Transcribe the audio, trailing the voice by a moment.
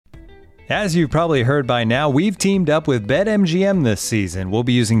As you've probably heard by now, we've teamed up with BetMGM this season. We'll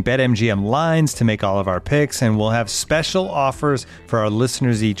be using BetMGM lines to make all of our picks, and we'll have special offers for our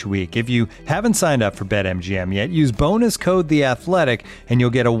listeners each week. If you haven't signed up for BetMGM yet, use bonus code The Athletic, and you'll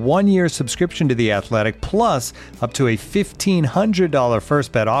get a 1-year subscription to The Athletic, plus up to a $1,500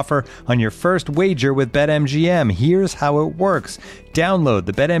 first bet offer on your first wager with BetMGM. Here's how it works. Download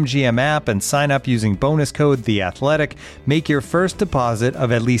the BetMGM app and sign up using bonus code The Athletic. Make your first deposit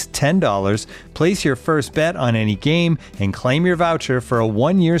of at least $10. Place your first bet on any game and claim your voucher for a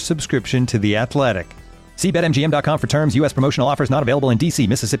 1-year subscription to The Athletic. See BetMGM.com for terms. U.S. promotional offers not available in D.C.,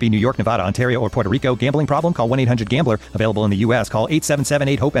 Mississippi, New York, Nevada, Ontario, or Puerto Rico. Gambling problem? Call 1-800-GAMBLER. Available in the U.S. Call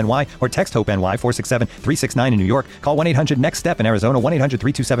 877-8-HOPE-NY or text HOPE-NY 467-369 in New York. Call 1-800-NEXT-STEP in Arizona.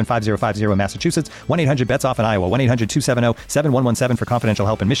 1-800-327-5050 in Massachusetts. 1-800-BETS-OFF in Iowa. 1-800-270-7117 for confidential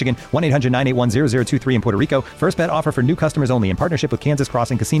help in Michigan. 1-800-981-0023 in Puerto Rico. First bet offer for new customers only in partnership with Kansas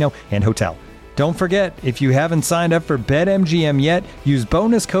Crossing Casino and Hotel. Don't forget, if you haven't signed up for BetMGM yet, use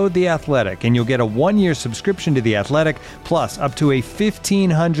bonus code The Athletic, and you'll get a 1-year subscription to The Athletic, plus up to a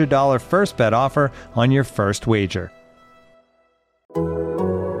 $1,500 first bet offer on your first wager.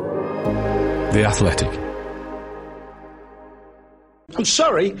 The Athletic. I'm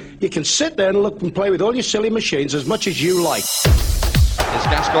sorry, you can sit there and look and play with all your silly machines as much as you like. Is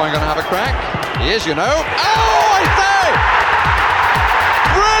Gascoigne going to have a crack? He is, you know. Oh, I say!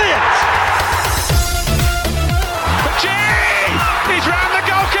 Brilliant! He's round the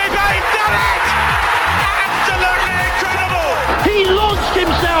goalkeeper, he's done it! Absolutely incredible! He launched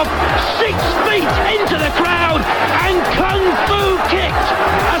himself 6 feet into the crowd and kung fu kicked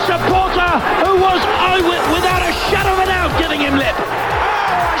a supporter who was without a shadow of a doubt giving him lip. Oh,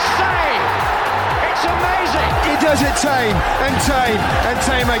 I say! It's amazing! He does it tame and tame and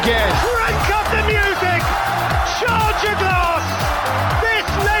tame again. Crank up the music! Charge your glass! This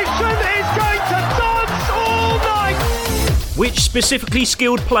nation is going to dance all night! Which specifically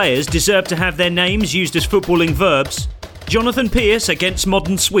skilled players deserve to have their names used as footballing verbs? Jonathan Pearce against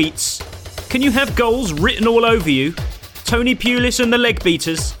Modern Sweets? Can you have goals written all over you? Tony Pulis and the leg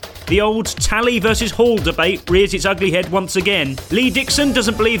beaters? The old Tally versus Hall debate rears its ugly head once again. Lee Dixon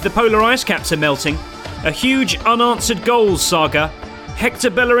doesn't believe the polar ice caps are melting. A huge unanswered goals saga.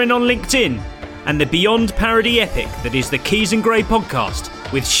 Hector Bellerin on LinkedIn. And the beyond parody epic that is the Keys and Grey podcast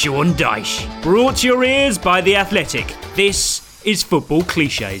with Sean Dyche. Brought to your ears by The Athletic. This is Football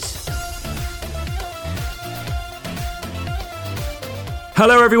Clichés.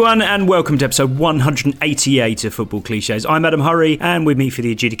 Hello everyone and welcome to episode 188 of Football Clichés. I'm Adam Hurrey and with me for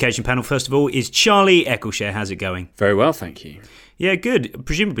the adjudication panel first of all is Charlie Eccleshare. How's it going? Very well, thank you. Yeah, good.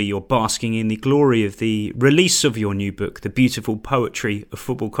 Presumably you're basking in the glory of the release of your new book, The Beautiful Poetry of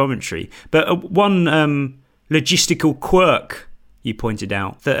Football Commentary. But one logistical quirk you pointed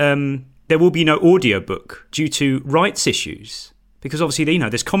out, that there will be no audiobook due to rights issues. Because obviously, you know,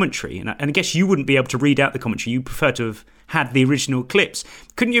 there's commentary, and I guess you wouldn't be able to read out the commentary. You prefer to have had the original clips.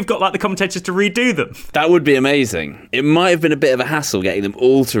 Couldn't you have got like the commentators to redo them? That would be amazing. It might have been a bit of a hassle getting them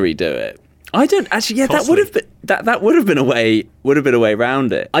all to redo it. I don't actually. Yeah, Possibly. that would have been a way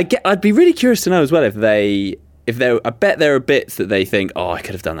around it. I'd be really curious to know as well if I bet there are bits that they think, oh, I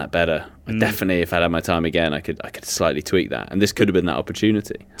could have done that better. Definitely, if I had my time again, I could slightly tweak that, and this could have been that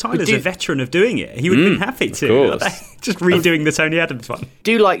opportunity. Tyler's a veteran of doing it. He would have been happy to. Just redoing the Tony Adams one.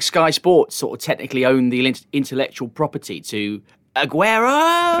 Do like Sky Sports sort of technically own the intellectual property to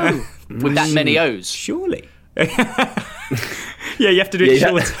Aguero with that many O's? Surely. Yeah, you have to do it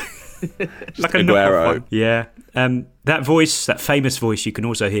short. Like a Aguero. Yeah. That voice, that famous voice you can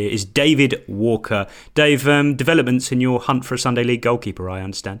also hear, is David Walker. Dave, developments in your hunt for a Sunday League goalkeeper, I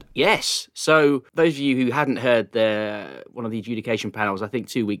understand. Yes. So those of you who hadn't heard one of the adjudication panels, I think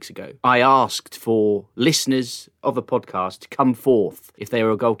 2 weeks ago, I asked for listeners of the podcast to come forth if they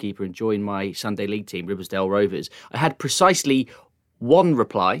were a goalkeeper and join my Sunday League team, Ribblesdale Rovers. I had precisely one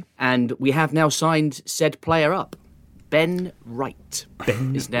reply, and we have now signed said player up. Ben Wright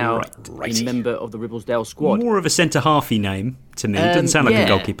is now a member of the Ribblesdale squad. More of a centre-halfy name to me. Doesn't sound like a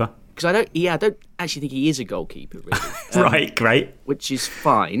goalkeeper. Because I don't actually think he is a goalkeeper, really. Right, great. Which is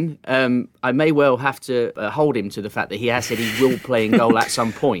fine. I may well have to hold him to the fact that he has said he will play in goal at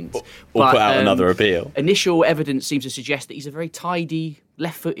some point. Or put out another appeal. Initial evidence seems to suggest that he's a very tidy,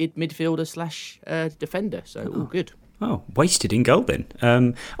 left-footed midfielder / defender. So, all good. Oh, wasted in goal then.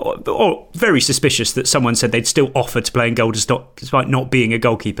 Or very suspicious that someone said they'd still offer to play in goal despite not being a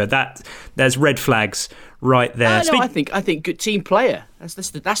goalkeeper. There's red flags right there. I think good team player.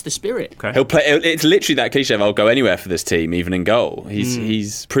 That's the spirit. Okay. He'll play. It's literally that cliche of I'll go anywhere for this team, even in goal.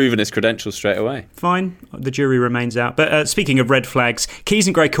 He's proven his credentials straight away. Fine, the jury remains out. But speaking of red flags, Keys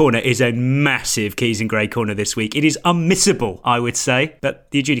and Grey Corner is a massive Keys and Grey Corner this week. It is unmissable, I would say. But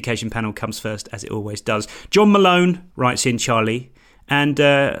the adjudication panel comes first, as it always does. John Malone writes in, Charlie, and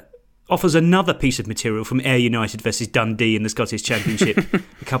offers another piece of material from Ayr United versus Dundee in the Scottish Championship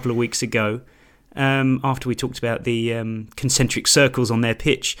a couple of weeks ago. After we talked about the concentric circles on their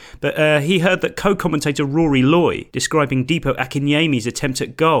pitch. But he heard that co-commentator Rory Loy describing Dipo Akinyemi's attempt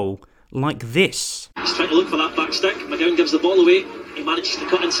at goal like this. He's trying to look for that back stick. McGowan gives the ball away. He manages to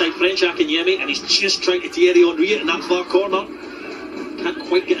cut inside French Akinyemi, and he's just trying to Thierry Henry in that far corner. Can't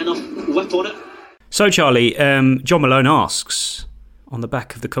quite get enough whip on it. So, Charlie, John Malone asks, on the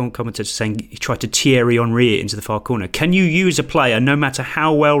back of the commentator saying he tried to Thierry Henry it into the far corner, can you use a player, no matter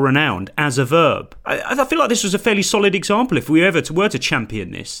how well renowned, as a verb? I feel like this was a fairly solid example. If we ever were to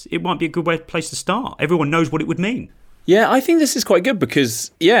champion this, it might be a good place to start. Everyone knows what it would mean. Yeah, I think this is quite good because,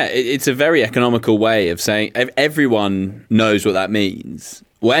 it's a very economical way of saying everyone knows what that means.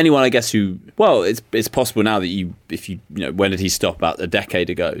 Well, anyone, I guess, it's possible now that when did he stop? About a decade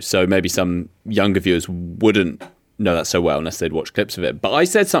ago. So maybe some younger viewers wouldn't know that so well unless they'd watch clips of it. But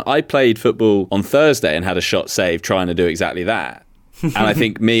I played football on Thursday and had a shot saved trying to do exactly that. And I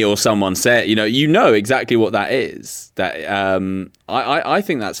think me or someone said, you know exactly what that is. That I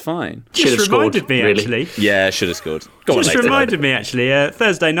think that's fine. Just reminded me, actually. Yeah, should have scored. Just reminded me, actually.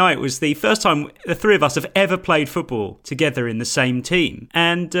 Thursday night was the first time the three of us have ever played football together in the same team.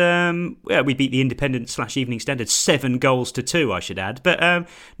 And we beat the Independent/Evening Standard 7-2, I should add. But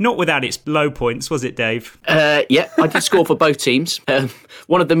not without its low points, was it, Dave? Yeah, I did score for both teams.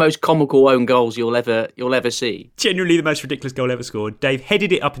 One of the most comical own goals you'll ever see. Genuinely the most ridiculous goal ever scored. Dave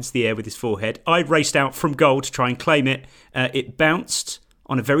headed it up into the air with his forehead. I raced out from goal to try and claim it. It bounced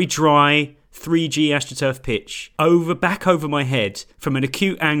on a very dry 3G AstroTurf pitch back over my head from an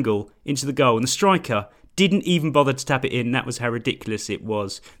acute angle into the goal, and the striker didn't even bother to tap it in. That was how ridiculous it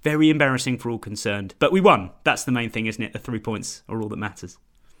was. Very embarrassing for all concerned. But we won. That's the main thing, isn't it? The 3 points are all that matters.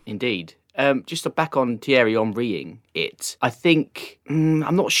 Indeed. Just to back on Thierry Henrying it, I think,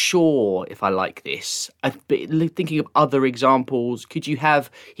 I'm not sure if I like this. Thinking of other examples, could you have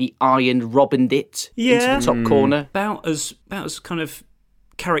he Arjen Robbened it into the top corner? About as kind of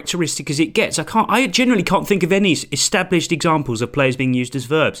characteristic as it gets. I generally can't think of any established examples of players being used as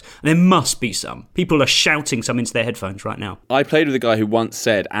verbs. There must be some. People are shouting some into their headphones right now. I played with a guy who once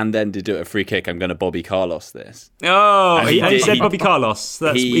said, and then did do it a free kick, I'm going to Bobby Carlos this. Oh, he said Bobby Carlos.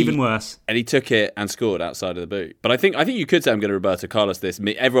 That's even worse. And he took it and scored outside of the boot. But I think you could say I'm going to Roberto Carlos this.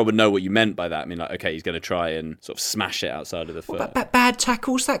 Everyone would know what you meant by that. I mean, like, okay, he's going to try and sort of smash it outside of the foot. Bad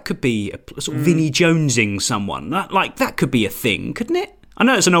tackles, that could be a sort of Vinnie Jonesing someone. That could be a thing, couldn't it? I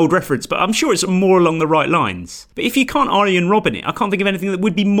know it's an old reference, but I'm sure it's more along the right lines. But if you can't Arjen Robben it, I can't think of anything that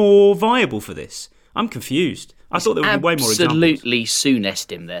would be more viable for this. I'm confused. I thought there would be way more examples. Absolutely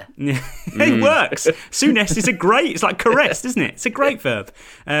Soonest him there. It works. Soonest is it's like caressed, isn't it? It's a great verb.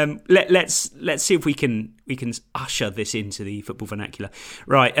 Let's see if we can usher this into the football vernacular.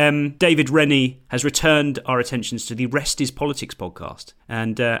 Right, David Rennie has returned our attentions to the Rest is Politics podcast.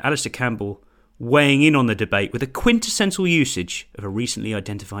 And Alistair Campbell weighing in on the debate with a quintessential usage of a recently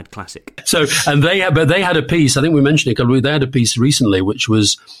identified classic. So, and they had a piece, I think we mentioned it, they had a piece recently which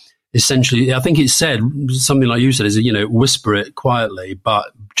was essentially, I think it said something like you said, is whisper it quietly,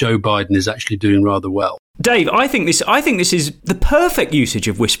 but Joe Biden is actually doing rather well. Dave, I think this is the perfect usage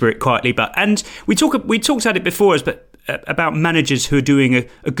of whisper it quietly, and we talked at it before, about managers who are doing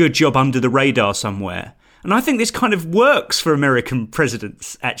a good job under the radar somewhere. And I think this kind of works for American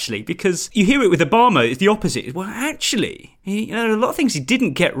presidents, actually, because you hear it with Obama, it's the opposite. Well, actually, a lot of things he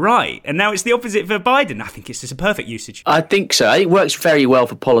didn't get right, and now it's the opposite for Biden. I think it's just a perfect usage. I think so. I think it works very well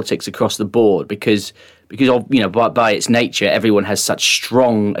for politics across the board because by its nature, everyone has such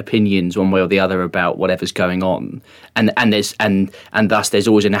strong opinions one way or the other about whatever's going on, and thus there's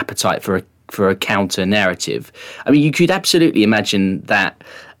always an appetite for a counter narrative. I mean, you could absolutely imagine that.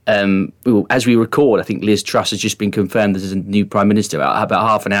 As we record, I think Liz Truss has just been confirmed as a new Prime Minister about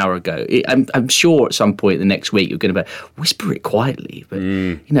half an hour ago. I'm sure at some point the next week you're going to whisper it quietly. But,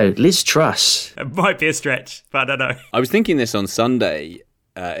 Liz Truss. It might be a stretch, but I don't know. I was thinking this on Sunday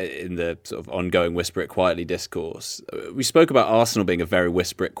in the sort of ongoing whisper it quietly discourse. We spoke about Arsenal being a very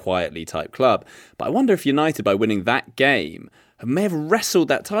whisper it quietly type club. But I wonder if United, by winning that game, may have wrestled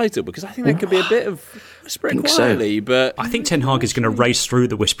that title, because I think that could be a bit of whisper it quietly. So. But I think Ten Hag is going to race through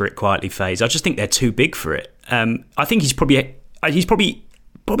the whisper it quietly phase. I just think they're too big for it. I think he's probably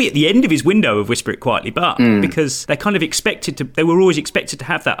probably at the end of his window of Whisper It Quietly, but because they kind of they were always expected to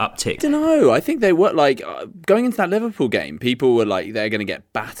have that uptick. I don't know. I think they were like going into that Liverpool game, people were like, they're going to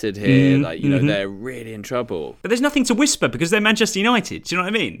get battered here. Like, you know, they're really in trouble. But there's nothing to whisper because they're Manchester United. Do you know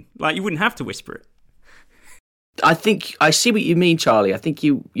what I mean? Like, you wouldn't have to whisper it. I think I see what you mean, Charlie. I think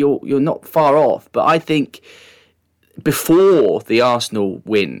you're not far off, but I think before the Arsenal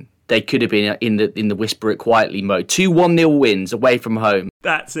win, they could have been in the Whisper It Quietly mode. 2 1-0 wins away from home.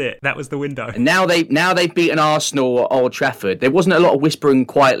 That's it. That was the window. And now they've beaten Arsenal at Old Trafford. There wasn't a lot of whispering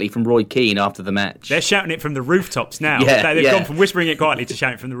quietly from Roy Keane after the match. They're shouting it from the rooftops now. They've gone from whispering it quietly to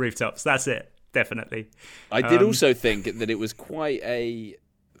shouting from the rooftops. That's it. Definitely. I did also think that it was quite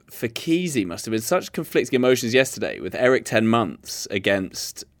for Kesey, must have been such conflicting emotions yesterday with Eric 10 months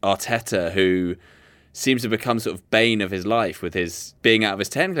against Arteta, who seems to become sort of bane of his life with his being out of his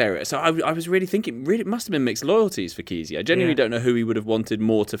technical area. So I was really thinking, it must have been mixed loyalties for Kesey. I genuinely don't know who he would have wanted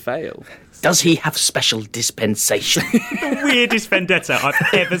more to fail. Does he have special dispensation? The weirdest vendetta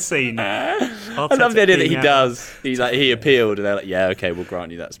I've ever seen. I love the idea that he does. He appealed and they're like, yeah, okay, we'll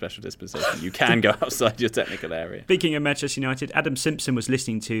grant you that special dispensation. You can go outside your technical area. Speaking of Manchester United, Adam Simpson was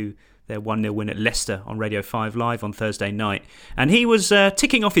listening to their 1-0 win at Leicester on Radio 5 Live on Thursday night. And he was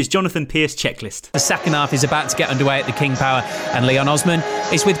ticking off his Jonathan Pearce checklist. The second half is about to get underway at the King Power, and Leon Osman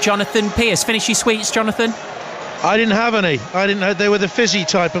is with Jonathan Pearce. Finish your sweets, Jonathan? I didn't have any. They were the fizzy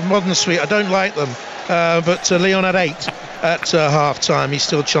type of modern sweet. I don't like them. But Leon had 8 at half-time. He's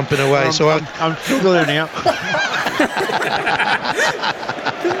still chomping away. I'm struggling here.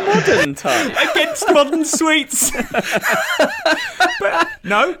 Modern type. Against modern sweets. But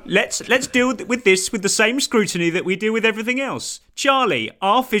no, let's deal with this with the same scrutiny that we do with everything else. Charlie,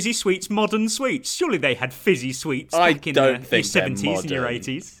 are fizzy sweets modern sweets? Surely they had fizzy sweets back in your 70s and your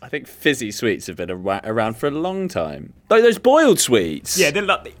 80s. I think fizzy sweets have been around for a long time. Like those boiled sweets. Yeah, they're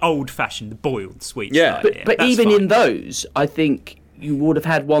like the old-fashioned, the boiled sweets. Yeah. But even in those, I think you would have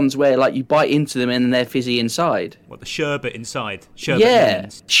had ones where like you bite into them and they're fizzy inside. What, the sherbet inside? Sherbet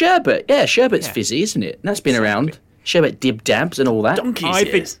lemons. Sherbet. Yeah, sherbet's fizzy, isn't it? And that's been around. Sherbet dib dabs and all that.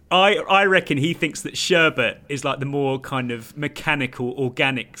 I reckon he thinks that sherbet is like the more kind of mechanical,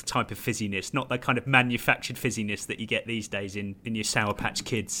 organic type of fizziness, not the kind of manufactured fizziness that you get these days in your Sour Patch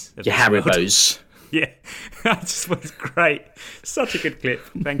Kids. Your Haribos. Yeah, that just was great. Such a good clip.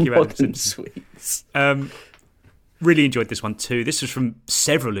 Thank you, Adam. Modern sweets. Really enjoyed this one too. This was from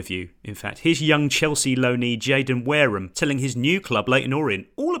several of you, in fact. Here's young Chelsea loanee Jayden Wareham telling his new club, Leyton Orient,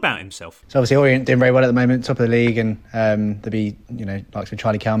 all about himself. So obviously Orient doing very well at the moment, top of the league, and there'll be, likes with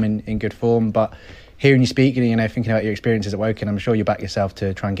Charlie Kelman in good form. But hearing you speak and thinking about your experiences at Woking, I'm sure you back yourself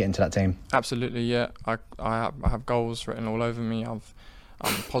to try and get into that team. Absolutely, yeah. I have goals written all over me. I'm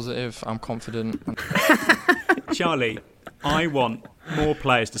positive. I'm confident. Charlie, I want more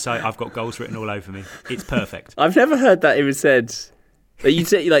players to say I've got goals written all over me. It's perfect. I've never heard that even said. You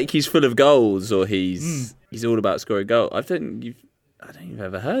say like he's full of goals or he's all about scoring goals. I don't think you've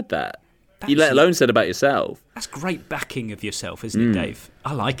ever heard that. You let alone said about yourself. That's great backing of yourself, isn't it, Dave?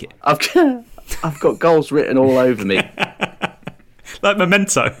 I like it. I've got goals written all over me. Like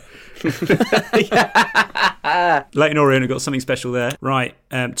Memento. Leyton Orient have got something special there. Right,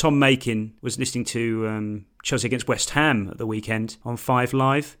 Tom Makin was listening to Chelsea against West Ham at the weekend on 5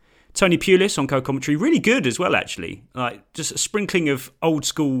 Live. Tony Pulis on co-commentary, really good as well, actually. Like just a sprinkling of old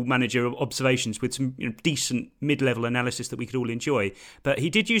school manager observations with some decent mid-level analysis that we could all enjoy. But he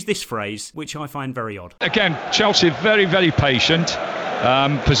did use this phrase, which I find very odd. Again, Chelsea very, very patient,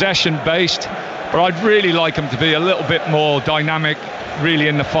 possession-based, but I'd really like them to be a little bit more dynamic, really,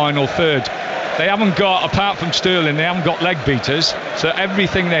 in the final third. They haven't got, apart from Sterling, they haven't got leg beaters, so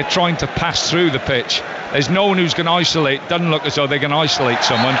everything they're trying to pass through the pitch. There's no one who's going to isolate. Doesn't look as though they're going to isolate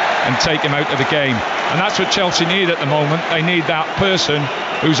someone and take him out of the game. And that's what Chelsea need at the moment. They need that person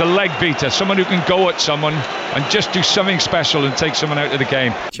who's a leg beater, someone who can go at someone and just do something special and take someone out of the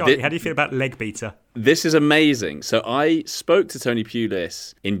game. Charlie, how do you feel about leg beater? This is amazing. So I spoke to Tony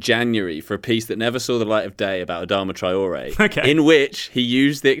Pulis in January for a piece that never saw the light of day about Adama Traore, in which he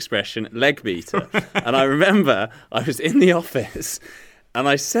used the expression leg beater. And I remember I was in the office and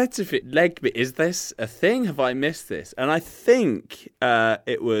I said to him, is this a thing? Have I missed this? And I think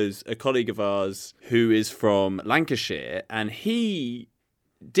it was a colleague of ours who is from Lancashire, and he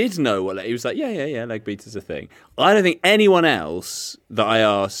did know what he was like. Yeah, leg beater's a thing. I don't think anyone else that I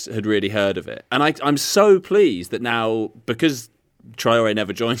asked had really heard of it, and I'm so pleased that now, because Traore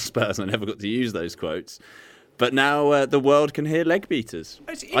never joined Spurs and I never got to use those quotes, but now the world can hear leg beaters.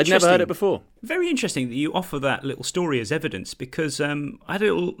 I'd never heard it before. Very interesting that you offer that little story as evidence, because I had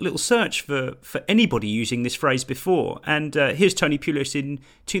a little search for anybody using this phrase before, and here's Tony Pulis in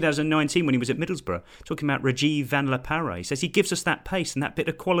 2019 when he was at Middlesbrough talking about Rajiv Van La Parra. He says he gives us that pace and that bit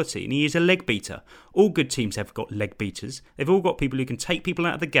of quality, and he is a leg beater. All good teams have got leg beaters. They've all got people who can take people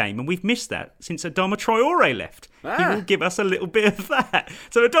out of the game, and we've missed that since Adama Traore left. He will give us a little bit of that.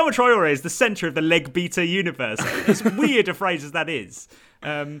 So Adama Traore is the centre of the leg beater universe. As weird a phrase as that is.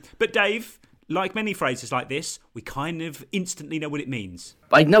 But Dave, like many phrases like this, we kind of instantly know what it means.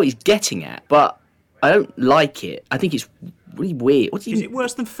 I know what he's getting at, but I don't like it. I think it's really weird. Is it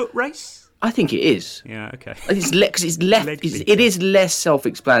worse than foot race? I think it is. Yeah, okay. It is less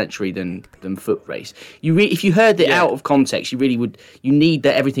self-explanatory than foot race. If you heard it out of context, you really would. You need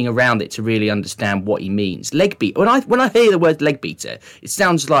everything around it to really understand what he means. Leg beat. When I hear the word leg beater, it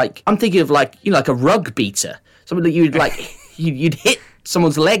sounds like I'm thinking of like a rug beater, something that you'd like. You'd hit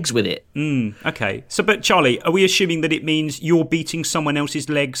someone's legs with it. Okay. So, but Charlie, are we assuming that it means you're beating someone else's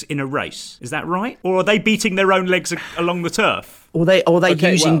legs in a race? Is that right? Or are they beating their own legs along the turf? Or are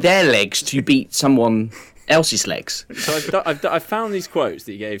they using their legs to beat someone else's legs? So I've found these quotes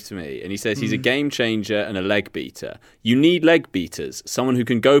that he gave to me, and he says he's a game changer and a leg beater. You need leg beaters, someone who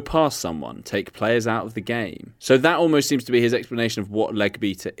can go past someone, take players out of the game. So that almost seems to be his explanation of what leg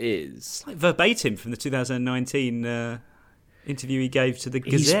beater is. Like verbatim from the 2019 interview he gave to the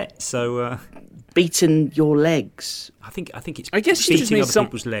Gazette. So beating your legs. I think it's. I guess beating other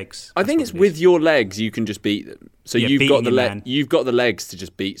people's legs. I think it's with your legs you can just beat them. So you've got the legs to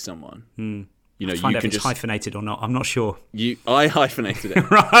just beat someone. You know, find you out can if it's just hyphenated or not. I'm not sure. I hyphenated it.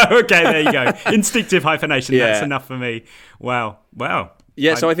 Right. Okay. There you go. Instinctive hyphenation. Yeah. That's enough for me. Wow.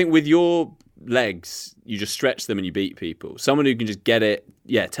 Yeah. So I think with your legs, you just stretch them and you beat people. Someone who can just get it,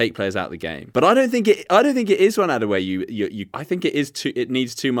 take players out of the game. But I don't think it is one out of where you. I think it is too. It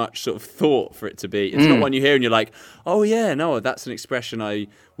needs too much sort of thought for it to be. It's not one you hear and you're like, oh yeah, no, that's an expression I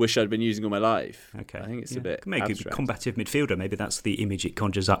wish I'd been using all my life. Okay, I think it's a bit. Make a combative midfielder. Maybe that's the image it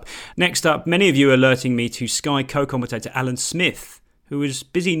conjures up. Next up, many of you are alerting me to Sky co-commentator Alan Smith, who was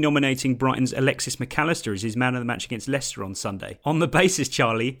busy nominating Brighton's Alexis McAllister as his man of the match against Leicester on Sunday, on the basis,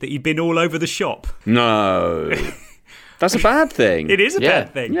 Charlie, that he'd been all over the shop. No. That's a bad thing. It is a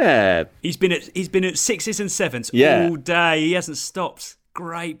bad thing. Yeah. He's been at sixes and sevens all day. He hasn't stopped.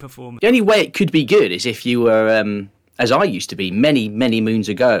 Great performance. The only way it could be good is if you were, as I used to be many, many moons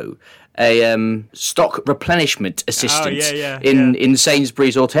ago, a stock replenishment assistant in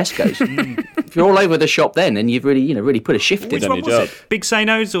Sainsbury's or Tesco's. If you're all over the shop then you've really put a shift in. Which one was it? Big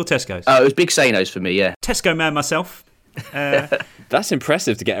Sainos or Tesco's? Oh, it was Big Sainos for me, yeah. Tesco man myself. That's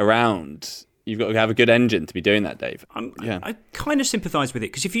impressive to get around. You've got to have a good engine to be doing that, Dave. I kind of sympathise with it,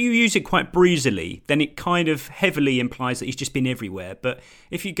 because if you use it quite breezily, then it kind of heavily implies that he's just been everywhere. But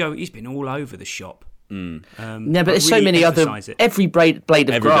if you go, he's been all over the shop. No, but there's so many other. Every blade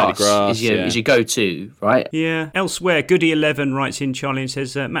of grass is your go-to, right? Yeah. Elsewhere, Goody11 writes in, Charlie, and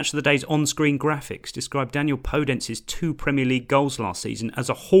says, Match of the Day's on-screen graphics describe Daniel Podence's 2 Premier League goals last season as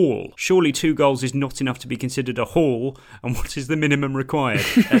a haul. Surely 2 goals is not enough to be considered a haul, and what is the minimum required?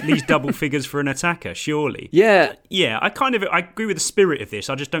 At least double figures for an attacker, surely. Yeah. Yeah, I agree with the spirit of this.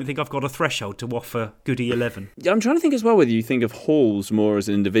 I just don't think I've got a threshold to offer Goody11. Yeah, I'm trying to think as well whether you think of hauls more as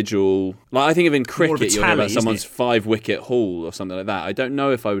an individual. Like, I think of in cricket, you're talking about someone's 5-wicket haul or something like that. I don't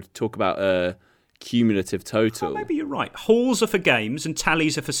know if I would talk about a cumulative total. Oh, maybe you're right. Hauls are for games and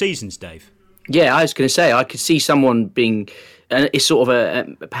tallies are for seasons, Dave. Yeah, I was going to say, I could see someone being it's sort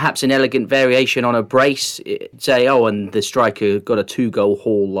of perhaps an elegant variation on a brace. Say, and the striker got a 2-goal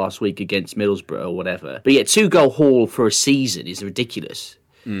haul last week against Middlesbrough or whatever. But 2-goal haul for a season is ridiculous.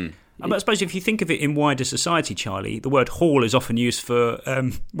 But I suppose if you think of it in wider society, Charlie, the word haul is often used for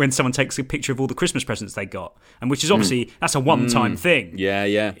when someone takes a picture of all the Christmas presents they got, and which is obviously that's a one-time thing.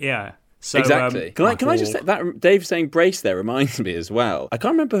 Yeah. So, exactly. Can I just say that Dave saying brace there reminds me as well. I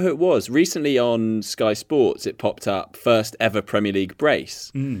can't remember who it was. Recently on Sky Sports, it popped up first ever Premier League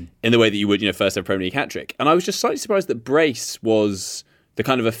brace in the way that you would, first ever Premier League hat-trick. And I was just slightly surprised that brace was the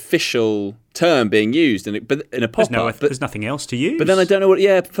kind of official term being used, but in a pop-up. There's nothing else to use. But then I don't know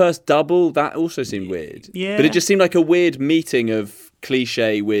what. First double, that also seemed weird. Yeah. But it just seemed like a weird meeting of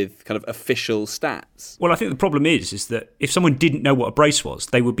cliche with kind of official stats. Well, I think the problem is that if someone didn't know what a brace was,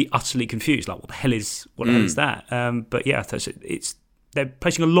 they would be utterly confused. Like, what the hell is that? But yeah, they're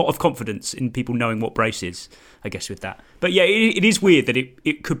placing a lot of confidence in people knowing what brace is, I guess, with that. But yeah, it is weird that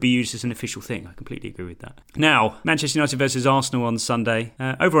it could be used as an official thing. I completely agree with that. Now, Manchester United versus Arsenal on Sunday.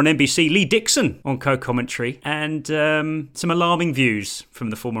 Over on NBC, Lee Dixon on co-commentary, and some alarming views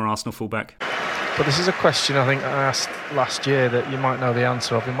from the former Arsenal fullback. But this is a question I think I asked last year that you might know the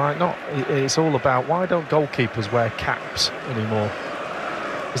answer of, you might not. It's all about why don't goalkeepers wear caps anymore?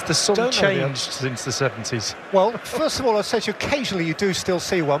 Has the sun changed since the 70s? Well, first of all, I'd say to you, occasionally you do still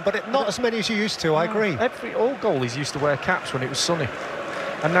see one, but not as many as you used to, I agree. All goalies used to wear caps when it was sunny.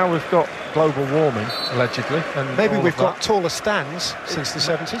 And now we've got global warming, allegedly. And maybe we've got taller stands since the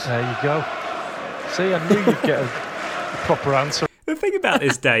 70s. There you go. See, I knew you'd get a proper answer. The thing about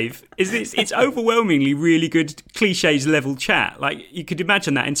this, Dave, is it's overwhelmingly really good cliches level chat. Like, you could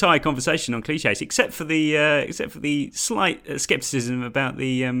imagine that entire conversation on cliches, except for the slight scepticism about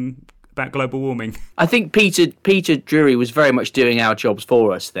global warming. I think Peter Drury was very much doing our jobs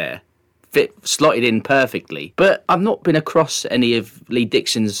for us there. Slotted in perfectly. But I've not been across any of Lee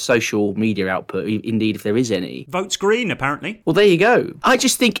Dixon's social media output, indeed if there is any. Votes Green, apparently. Well, there you go. I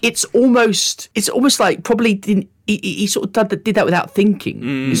just think it's almost like probably he sort of did that without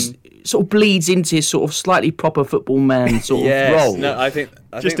thinking. It sort of bleeds into his sort of slightly proper football man sort of role. No, I think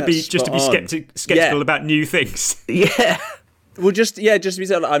just to be skeptical about new things. Yeah. Well, just to be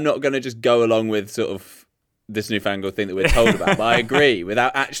sort of, I'm not going to just go along with sort of this newfangled thing that we're told about, but I agree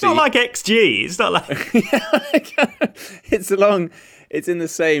without actually... It's not like XG, it's not like... It's in the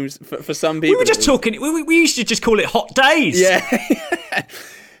same... For some people... We were just talking... We used to just call it hot days. Yeah.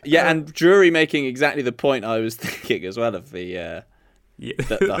 Yeah, and Drury making exactly the point I was thinking as well of the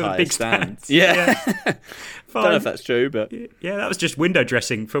high big stands. stands. Yeah. Don't know if that's true, but... Yeah, that was just window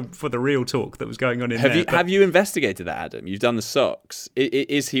dressing for the real talk that was going on in there. Have you investigated that, Adam? You've done the socks.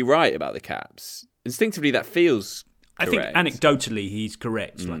 Is he right about the caps? Instinctively, that feels correct. I think anecdotally he's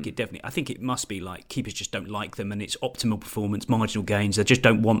correct. Like, it definitely. I think it must be like keepers just don't like them, and it's optimal performance, marginal gains. They just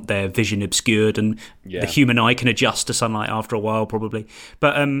don't want their vision obscured, and the human eye can adjust to sunlight after a while, probably.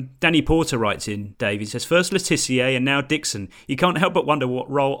 But Danny Porter writes in, Dave. He says, first Letizia and now Dixon. You can't help but wonder what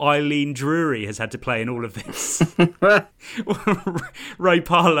role Eileen Drury has had to play in all of this. Ray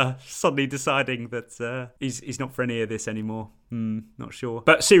Parlour suddenly deciding that he's not for any of this anymore. Not sure.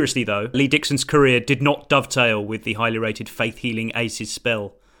 But seriously, though, Lee Dixon's career did not dovetail with the highly rated faith-healing aces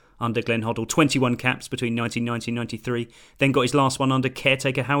spell under Glenn Hoddle. 21 caps between 1990 and 93. Then got his last one under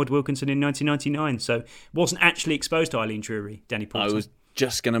caretaker Howard Wilkinson in 1999. So wasn't actually exposed to Eileen Drury, Danny Porter. I was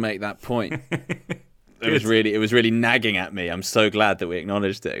just going to make that point. It was really nagging at me. I'm so glad that we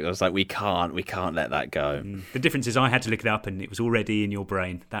acknowledged it. I was like, we can't let that go. The difference is I had to look it up and it was already in your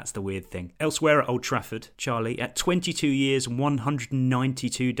brain. That's the weird thing. Elsewhere at Old Trafford, Charlie, at 22 years and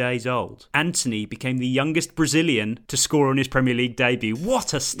 192 days old, Anthony became the youngest Brazilian to score on his Premier League debut.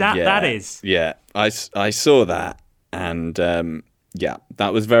 What a stat that is. Yeah, I saw that, and yeah,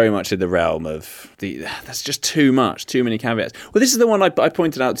 that was very much in the realm of that's just too many caveats. Well, this is the one I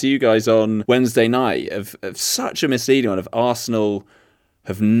pointed out to you guys on Wednesday night of such a misleading one of Arsenal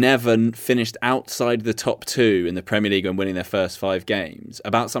have never finished outside the top two in the Premier League when winning their first 5 games,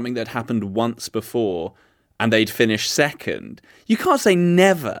 about something that had happened once before and they'd finished second. You can't say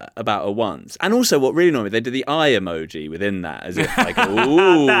never about a once. And also what really annoyed me, they did the eye emoji within that, as if like,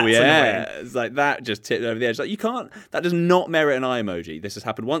 ooh, yeah. Annoying. It's like that just tipped over the edge. Like, you can't, that does not merit an eye emoji. This has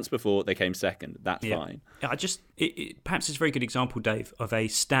happened once before, they came second. That's fine. Yeah, perhaps it's a very good example, Dave, of a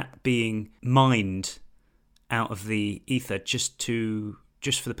stat being mined out of the ether just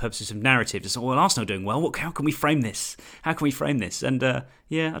for the purposes of narrative. It's, well, Arsenal are doing well. How can we frame this? And I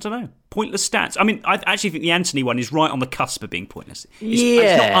don't know. Pointless stats. I mean, I actually think the Anthony one is right on the cusp of being pointless.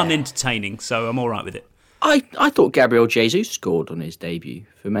 It's not unentertaining, so I'm all right with it. I thought Gabriel Jesus scored on his debut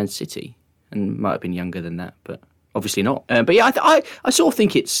for Man City, and might have been younger than that, but obviously not. But yeah, I sort of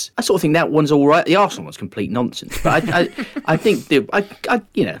think that one's all right. The Arsenal one's complete nonsense, but I think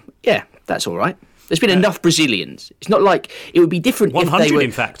that's all right. There's been enough Brazilians. It's not like it would be different 100, if they were...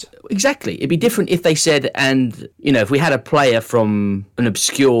 in fact. Exactly. It'd be different if they said, and, if we had a player from an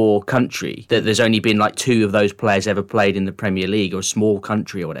obscure country, that there's only been like 2 of those players ever played in the Premier League or a small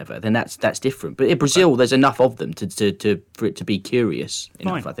country or whatever, then that's different. But in Brazil, there's enough of them for it to be curious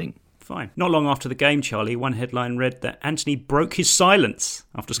enough, I think. Fine. Not long after the game, Charlie, one headline read that Anthony broke his silence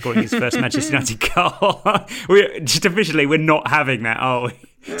after scoring his first Manchester United goal. Just officially, we're not having that, are we?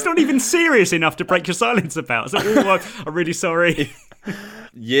 It's not even serious enough to break your silence about. So, I'm really sorry.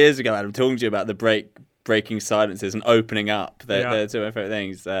 Years ago, Adam, talking to you about the breaking silences and opening up. They're 2 of my favourite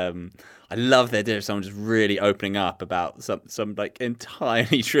things. I love the idea of someone just really opening up about some like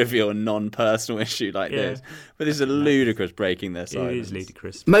entirely trivial and non-personal issue like this. But this is a ludicrous breaking their silence. It is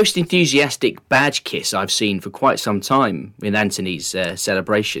ludicrous. Most enthusiastic badge kiss I've seen for quite some time in Anthony's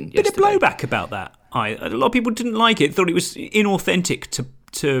celebration yesterday. Bit of blowback about that. A lot of people didn't like it, thought it was inauthentic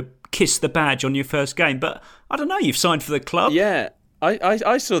to kiss the badge on your first game. But I don't know, you've signed for the club. Yeah.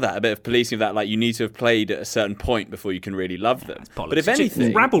 I saw that, a bit of policing of that, like you need to have played at a certain point before you can really love them. But if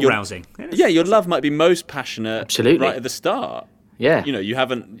anything, rabble-rousing. Yeah, your love might be most passionate Absolutely. right at the start. Yeah.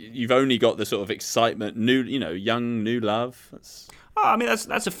 You've only got the sort of excitement, young, new love.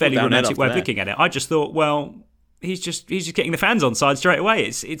 That's a fairly romantic way of looking at it. I just thought, well, he's just getting the fans on side straight away.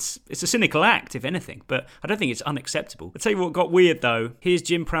 It's a cynical act, if anything, but I don't think it's unacceptable. I'll tell you what got weird, though. Here's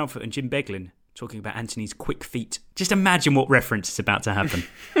Jim Proudfoot and Jim Beglin talking about Anthony's quick feet. Just imagine what reference is about to happen.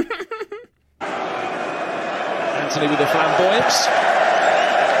 Anthony with the flamboyance,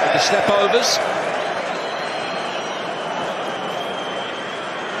 with the step-overs.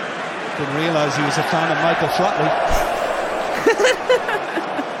 Didn't realise he was a fan of Michael Flatley.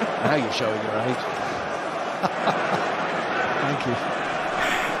 Now you're showing your age. Thank you.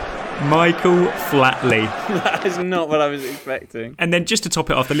 Michael Flatley. That is not what I was expecting. And then just to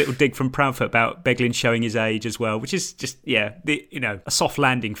top it off, the little dig from Proudfoot about Beglin showing his age as well, which is just, a soft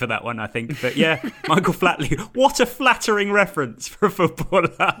landing for that one, I think. But yeah, Michael Flatley, what a flattering reference for a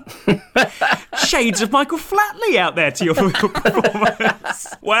footballer. Shades of Michael Flatley out there to your football performance.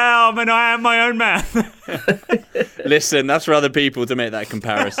 Wow, I am my own man. Listen, that's for other people to make that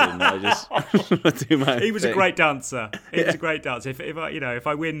comparison. I just do my own He was thing. a great dancer. He was a great dancer. If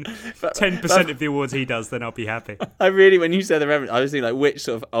I win 10% of the awards he does, then I'll be happy. I really, when you said the reference, I was thinking like which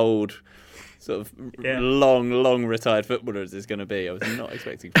sort of old, long retired footballer is this going to be? I was not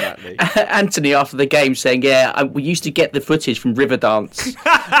expecting Flatley. Anthony after the game saying, we used to get the footage from Riverdance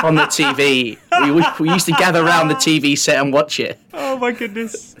on the TV. We used to gather around the TV set and watch it. Oh my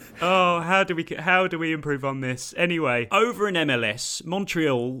goodness. Oh, how do we improve on this? Anyway, over in MLS,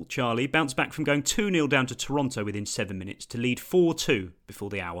 Montreal, Charlie, bounced back from going 2-0 down to Toronto within 7 minutes to lead 4-2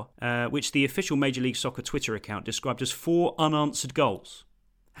 before the hour, which the official Major League Soccer Twitter account described as 4 unanswered goals.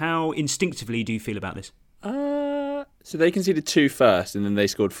 How instinctively do you feel about this? So they conceded 2 first and then they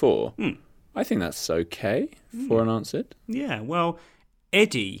scored 4. I think that's okay. 4 unanswered. Yeah, well,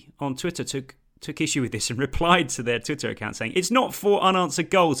 Eddie on Twitter took issue with this and replied to their Twitter account saying, it's not 4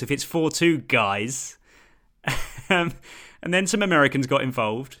 unanswered goals if it's 4-2, guys. And then some Americans got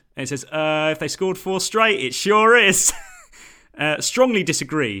involved. And it says, if they scored 4 straight, it sure is. Strongly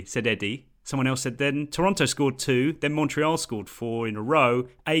disagree, said Eddie. Someone else said then Toronto scored 2, then Montreal scored 4 in a row,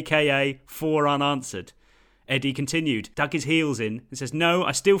 a.k.a. 4 unanswered. Eddie continued, dug his heels in and says, no,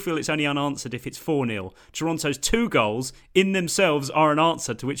 I still feel it's only unanswered if it's 4-0. Toronto's 2 goals in themselves are an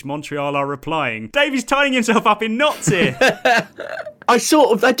answer to which Montreal are replying. Davey's tying himself up in knots here. I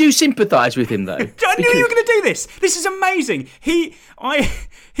do sympathise with him though. I knew you were going to do this. This is amazing. He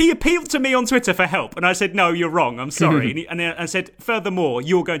appealed to me on Twitter for help, and I said, no, you're wrong, I'm sorry. and I said, furthermore,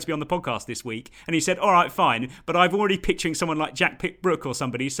 you're going to be on the podcast this week. And he said, all right, fine, but I'm already picturing someone like Jack Pickbrook or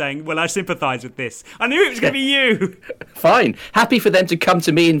somebody saying, well, I sympathise with this. I knew it was going to be you. Fine. Happy for them to come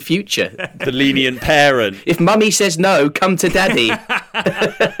to me in future. The lenient parent. If mummy says no, come to daddy.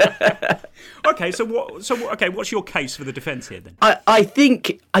 Okay, what's your case for the defence here then? I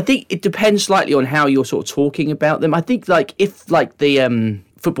think it depends slightly on how you're sort of talking about them. I think if the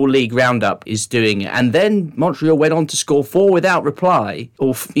Football League Roundup is doing it, and then Montreal went on to score 4 without reply,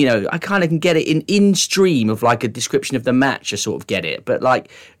 or I kind of can get it in stream of like a description of the match. I sort of get it, but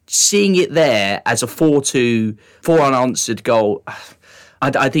like seeing it there as a 4-2, 4 unanswered goal,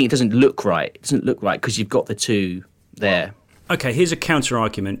 I think it doesn't look right. It doesn't look right because you've got the 2 there. Okay, here's a counter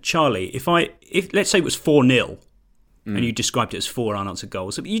argument, Charlie. If let's say it was 4-0. And you described it as 4 unanswered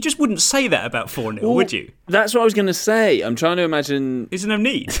goals. You just wouldn't say that about 4-0, would you? That's what I was going to say. I'm trying to imagine... Is there no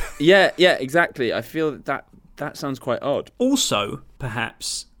need? Yeah, exactly. I feel that sounds quite odd. Also,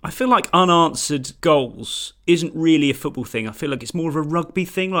 perhaps, I feel like unanswered goals isn't really a football thing. I feel like it's more of a rugby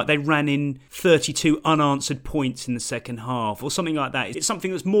thing, like they ran in 32 unanswered points in the second half or something like that. It's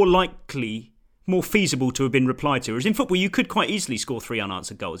something that's more feasible to have been replied to. Whereas in football, you could quite easily score 3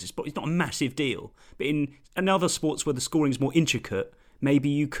 unanswered goals. It's not a massive deal. But in other sports where the scoring's more intricate, maybe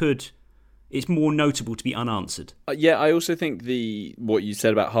you could... It's more notable to be unanswered. Yeah, I also think what you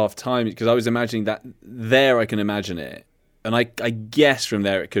said about half time, because I was imagining that there. I can imagine it, and I guess from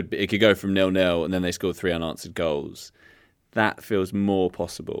there it could go from 0-0 and then they scored 3 unanswered goals. That feels more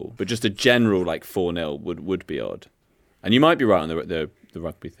possible. But just a general 4-0 would be odd. And you might be right on the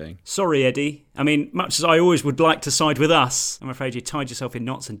rugby thing. Sorry, Eddie. I mean, much as I always would like to side with us, I'm afraid you tied yourself in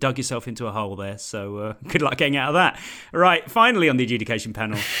knots and dug yourself into a hole there. So good luck getting out of that. Right, finally on the adjudication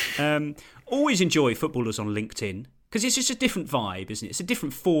panel. Always enjoy footballers on LinkedIn because it's just a different vibe, isn't it? It's a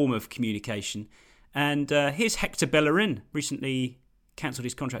different form of communication. And here's Hector Bellerin, recently cancelled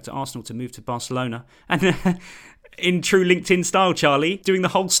his contract at Arsenal to move to Barcelona. And in true LinkedIn style, Charlie, doing the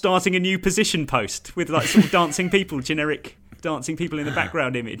whole starting a new position post with sort of dancing people, generic dancing people in the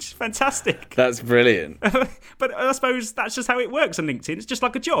background image. Fantastic. That's brilliant. But I suppose that's just how it works on LinkedIn. It's just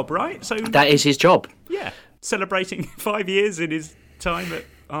like a job, right? So that is his job. Yeah. Celebrating 5 years in his time at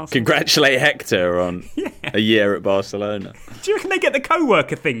Arsenal. Congratulate Hector on a year at Barcelona. Do you reckon they get the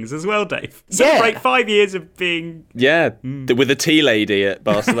co-worker things as well, Dave? Celebrate 5 years of being... Yeah, with a tea lady at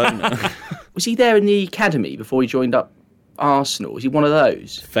Barcelona. Was he there in the academy before he joined up Arsenal? Was he one of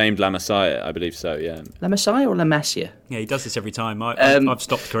those? Famed La Masia, I believe so, yeah. La Masia or La Masia? Yeah, he does this every time. I've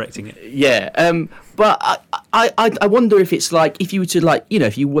stopped correcting it. Yeah, but I wonder if it's like, if you were to, like, you know,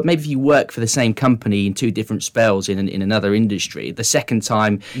 if you work for the same company in two different spells in another industry, the second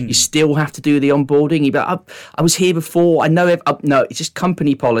time you still have to do the onboarding. You'd be like, I was here before. I know. No, it's just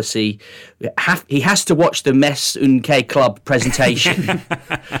company policy. He has to watch the Mess Unke Club presentation.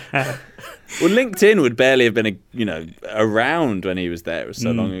 Well, LinkedIn would barely have been, around when he was there. It was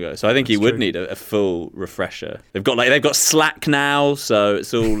so long ago. So I think he would need a full refresher. They've got Slack now, so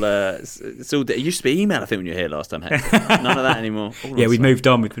it's all. It used to be email. I think when you were here last time. None of that anymore. Yeah, we've moved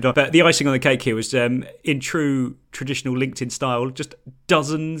on. But the icing on the cake here was, in true traditional LinkedIn style, just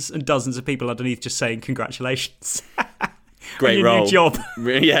dozens and dozens of people underneath just saying congratulations. Great role. New job.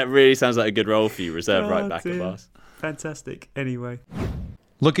 Yeah, it really sounds like a good role for you. Reserved right back of us. Fantastic. Anyway.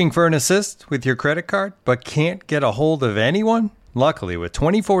 Looking for an assist with your credit card, but can't get a hold of anyone? Luckily, with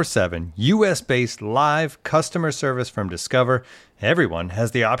 24/7 US-based live customer service from Discover, everyone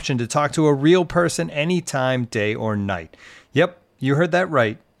has the option to talk to a real person anytime, day or night. Yep, you heard that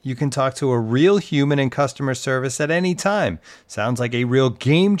right. You can talk to a real human in customer service at any time. Sounds like a real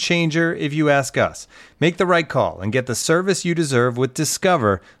game changer if you ask us. Make the right call and get the service you deserve with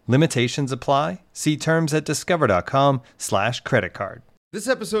Discover. Limitations apply. See terms at discover.com/creditcard. This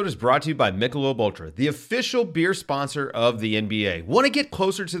episode is brought to you by Michelob Ultra, the official beer sponsor of the NBA. Want to get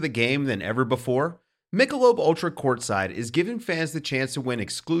closer to the game than ever before? Michelob Ultra Courtside is giving fans the chance to win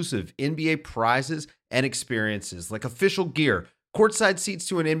exclusive NBA prizes and experiences like official gear, courtside seats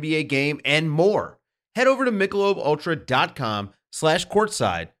to an NBA game, and more. Head over to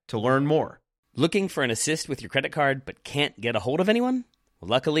MichelobUltra.com/courtside to learn more. Looking for an assist with your credit card but can't get a hold of anyone? Well,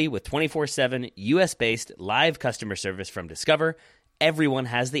 luckily, with 24/7 US-based live customer service from Discover, everyone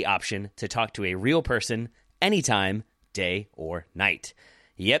has the option to talk to a real person anytime, day or night.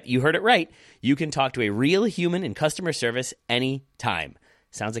 Yep, you heard it right. You can talk to a real human in customer service anytime.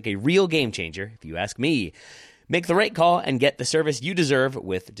 Sounds like a real game changer, if you ask me. Make the right call and get the service you deserve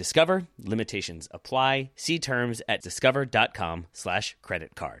with Discover. Limitations apply. See terms at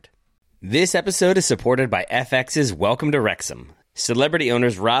discover.com/creditcard. This episode is supported by FX's Welcome to Wrexham. Celebrity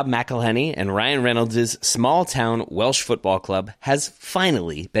owners Rob McElhenney and Ryan Reynolds' small-town Welsh football club has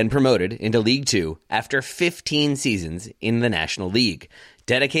finally been promoted into League Two after 15 seasons in the National League.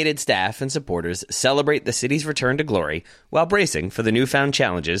 Dedicated staff and supporters celebrate the city's return to glory while bracing for the newfound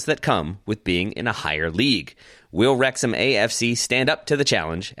challenges that come with being in a higher league. Will Wrexham AFC stand up to the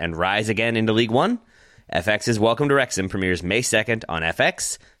challenge and rise again into League One? FX's Welcome to Wrexham premieres May 2nd on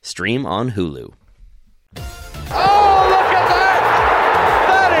FX, stream on Hulu. Oh, look at that!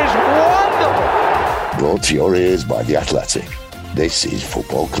 That is wonderful! Brought to your ears by The Athletic. This is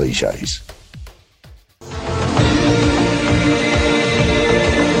Football Clichés.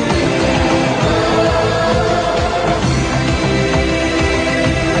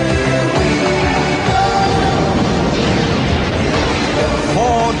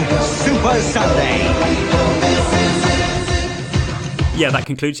 Ford Super Sunday. Yeah, that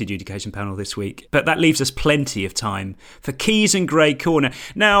concludes the adjudication panel this week. But that leaves us plenty of time for Keys and Grey Corner.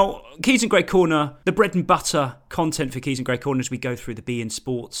 Now, Keys and Grey Corner, the bread and butter content for Keys and Grey Corner as we go through the beIN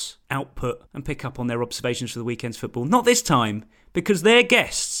Sports output and pick up on their observations for the weekend's football. Not this time, because their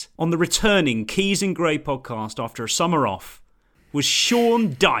guests on the returning Keys and Grey podcast after a summer off was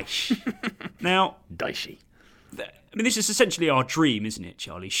Sean Dyche. Now, Dyche. I mean, this is essentially our dream, isn't it,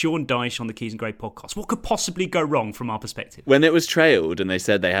 Charlie? Sean Dyche on the Keys and Grey podcast. What could possibly go wrong from our perspective? When it was trailed and they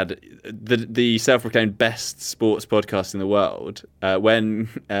said they had the self-proclaimed best sports podcast in the world, when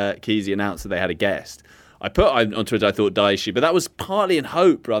Keysy announced that they had a guest, I put on Twitter, I thought Dyche, but that was partly in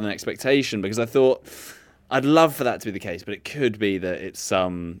hope rather than expectation, because I thought I'd love for that to be the case, but it could be that it's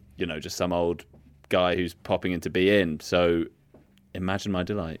just some old guy who's popping into beIN. So imagine my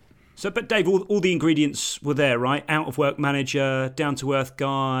delight. So, but Dave, all the ingredients were there, right? Out-of-work manager, down-to-earth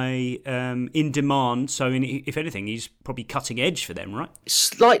guy, in demand. So, if anything, he's probably cutting edge for them, right?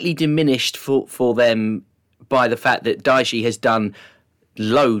 Slightly diminished for them by the fact that Dyche has done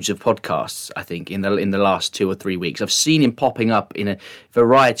loads of podcasts, I think, in the last 2 or 3 weeks. I've seen him popping up in a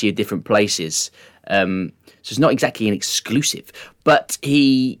variety of different places. So it's not exactly an exclusive, but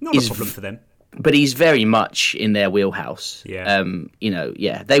he not a problem for them. But he's very much in their wheelhouse. Yeah.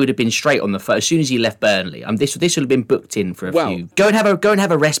 They would have been straight on the phone as soon as he left Burnley. This would have been booked in for a few. Go and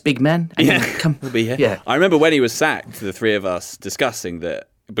have a rest, big man. And come. We'll be here. Yeah. I remember when he was sacked, the three of us discussing that,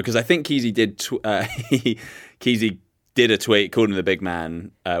 because I think Keezy did a tweet, called him the big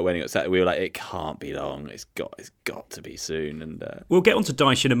man when he got sacked. We were like, it can't be long. It's got to be soon. And we'll get on to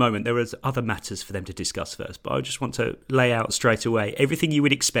Dyche in a moment. There was other matters for them to discuss first, but I just want to lay out straight away everything you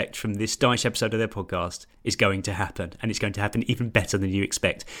would expect from this Dyche episode of their podcast is going to happen, and it's going to happen even better than you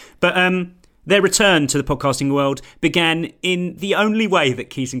expect. But their return to the podcasting world began in the only way that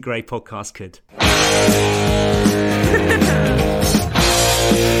Keys and Gray podcast could.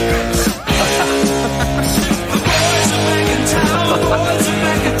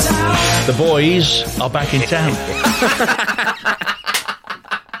 The boys are back in town.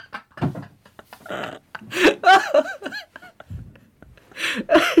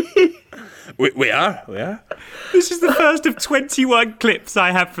 We are. This is the first of 21 clips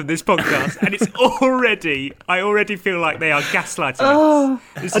I have from this podcast, and I already feel like they are gaslighting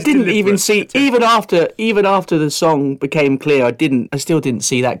us. I didn't even see, even after the song became clear, I still didn't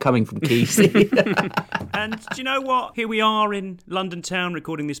see that coming from Keith. And do you know what? Here we are in London town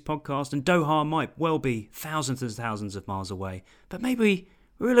recording this podcast, and Doha might well be thousands and thousands of miles away, but maybe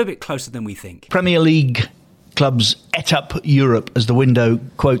we're a little bit closer than we think. Premier League clubs ate up Europe as the window,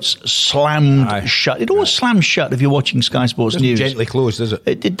 quotes, slammed shut. It always slams shut if you're watching Sky Sports News. Gently closed, does it?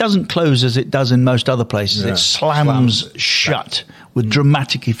 It doesn't close as it does in most other places. Yeah. It slams shut with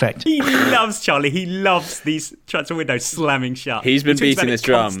dramatic effect. He loves these transfer windows slamming shut. He's been beating this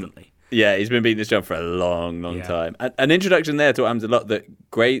drum. Constantly. Yeah, he's been beating this drum for a long time. An introduction there to what happens a lot,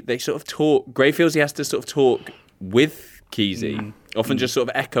 that Gray feels he has to sort of talk with Keezy. Often just sort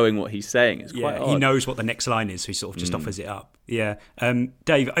of echoing what he's saying. It's quite odd. He knows what the next line is, so he sort of just offers it up. Yeah.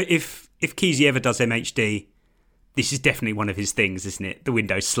 Dave, if Keezy ever does MHD, this is definitely one of his things, isn't it? The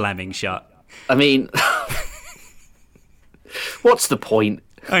window slamming shut. I mean, what's the point?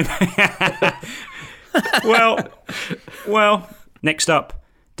 Well, next up,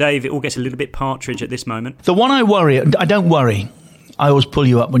 Dave, it all gets a little bit Partridge at this moment. The one I don't worry. I always pull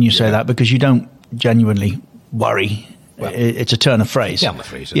you up when you say that, because you don't genuinely worry. Well, it's a turn of phrase. Yeah, I'm a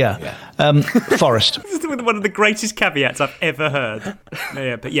phrase. Yeah. Forest. This is one of the greatest caveats I've ever heard.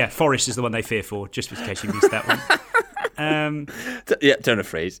 But Forest is the one they fear for, just in case you missed that one. Turn of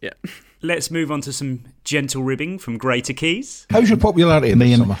phrase, yeah. Let's move on to some gentle ribbing from Gray to Keys. How's your popularity in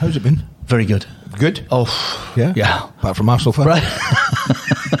the summer? How's it been? Very good. Good? Oh, yeah? Yeah. Apart from Arsenal fans? Right.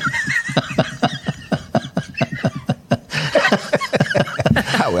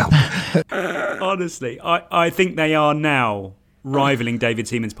 Honestly, I think they are now rivaling David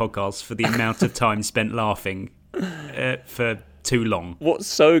Seaman's podcast for the amount of time spent laughing for too long. What's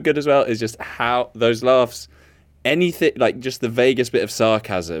so good as well is just how those laughs, anything like just the vaguest bit of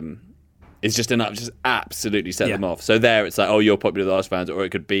sarcasm is just enough, just absolutely set them off. So there it's like, oh, you're popular with Arsenal fans, or it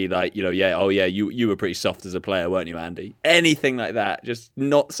could be like, you were pretty soft as a player, weren't you, Andy? Anything like that, just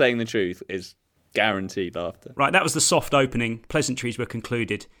not saying the truth is guaranteed laughter. Right, that was the soft opening. Pleasantries were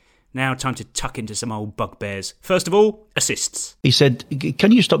concluded. Now time to tuck into some old bugbears. First of all, assists. He said,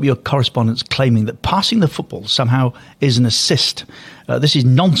 can you stop your correspondence claiming that passing the football somehow is an assist? This is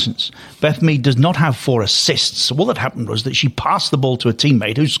nonsense. Beth Mead does not have 4 assists. All that happened was that she passed the ball to a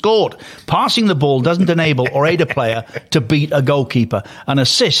teammate who scored. Passing the ball doesn't enable or aid a player to beat a goalkeeper. An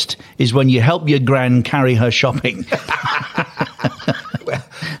assist is when you help your gran carry her shopping. Well,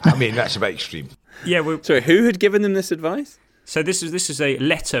 I mean, that's a bit extreme. Yeah. Sorry, who had given them this advice? So this is a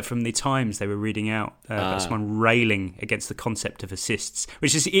letter from the Times they were reading out about someone railing against the concept of assists,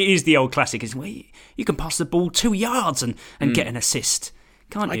 which is the old classic. Is you can pass the ball 2 yards and get an assist,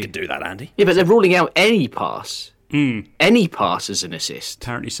 can't you? I could do that, Andy. Yeah, but they're ruling out any pass. Any pass as an assist.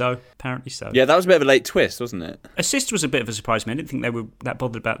 Apparently so. Yeah, that was a bit of a late twist, wasn't it? Assist was a bit of a surprise to me. I didn't think they were that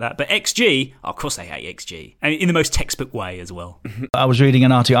bothered about that. But XG, of course they hate XG. And in the most textbook way as well. I was reading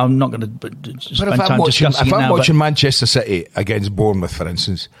an article. I'm not going to spend time discussing it now. If I'm watching Manchester City against Bournemouth, for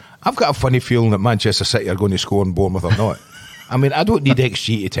instance, I've got a funny feeling that Manchester City are going to score on Bournemouth or not. I mean, I don't need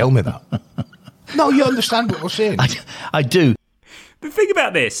XG to tell me that. No, you understand what we're saying. I do. The thing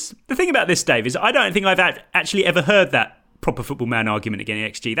about this, Dave, is I don't think I've actually ever heard that proper football man argument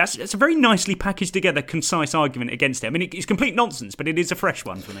against XG. That's a very nicely packaged together, concise argument against it. I mean, it's complete nonsense, but it is a fresh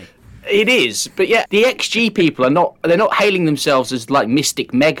one for me. It is, but yeah, the XG people they're not hailing themselves as like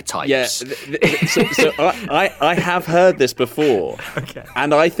mystic Meg types. Yeah, so I have heard this before, okay,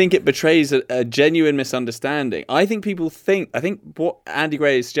 and I think it betrays a genuine misunderstanding. I think what Andy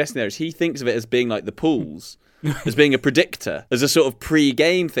Gray is suggesting there is he thinks of it as being like the pools, as being a predictor, as a sort of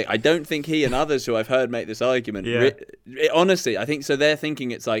pre-game thing. I don't think he and others who I've heard make this argument. Honestly, I think so. They're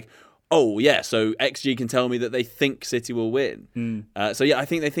thinking it's like, oh yeah, so XG can tell me that they think City will win. So yeah, I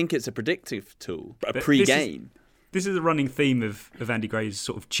think they think it's a predictive tool, a pre-game. This is a running theme of Andy Gray's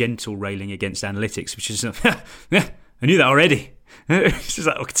sort of gentle railing against analytics, which is, I knew that already. It's just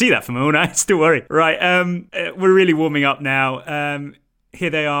like, I could see that from all night. Still worried. Right, we're really warming up now. Here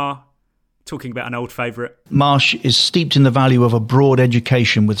they are, talking about an old favourite. Marsh is steeped in the value of a broad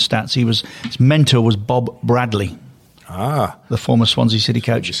education with stats. His mentor was Bob Bradley, the former Swansea City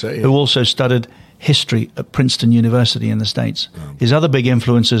coach, who also studied history at Princeton University in the States. His other big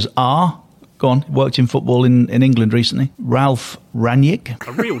influences are... worked in football in England recently. Ralph Rangnick.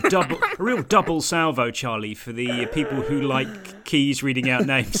 A real double salvo, Charlie, for the people who like Keys reading out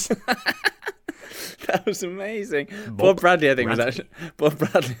names. That was amazing. Bob Bradley, I think, was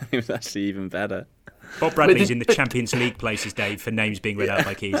actually even better. Bob Bradley's in the Champions League places, Dave, for names being read out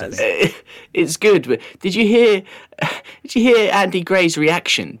by Keys. It's good. But did you hear Andy Gray's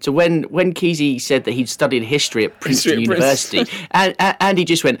reaction to when Keysy said that he'd studied history at Princeton University? And Andy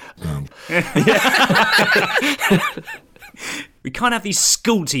just went. We can't have these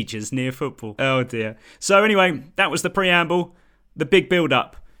school teachers near football. Oh dear. So anyway, that was the preamble, the big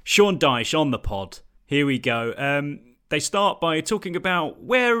build-up. Sean Dyche on the pod. Here we go. They start by talking about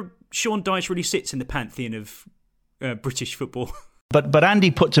where Sean Dyche really sits in the pantheon of British football. But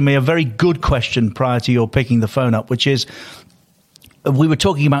Andy put to me a very good question prior to your picking the phone up, which is, we were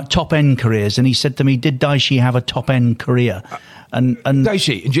talking about top-end careers, and he said to me, did Dyche have a top-end career? And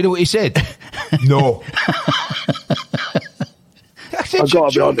Dyche, do you know what he said? No. I've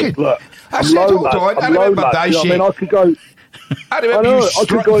got to be honest, look, I said, hold on, I remember Dyche. I mean, I could go... I remember you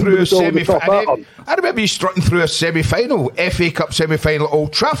strutting through a semi-final. I remember you strutting through a semi-final, FA Cup semi-final at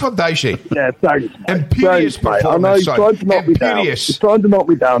Old Trafford, Dyche. Yeah, thanks. Imperious performance. I know he's trying to knock me down. He's trying to knock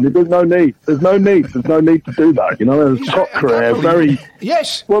me down. There's no need. There's no need to do that. You know, there's a top career, very.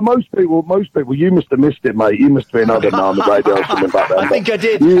 Yes. Well, most people. You must have missed it, mate. You must have been on the radio or something back then. I think I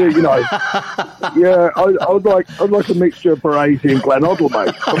did. You know. Yeah, I'd like a mixture of Baresi and Glenn Hoddle,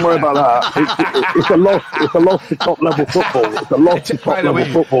 mate. Don't worry about that. It's a loss. It's a loss to top level football. It's a loss to top level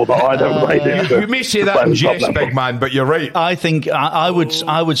football that I don't rate into. You may say that in jest, big man, but you're right. I think I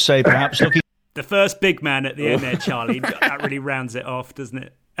would say perhaps looking. The first big man at the end there, Charlie. That really rounds it off, doesn't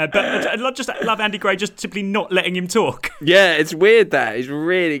it? But I love Andy Gray just simply not letting him talk. Yeah, it's weird that he's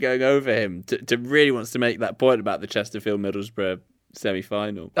really going over him. To really wants to make that point about the Chesterfield-Middlesbrough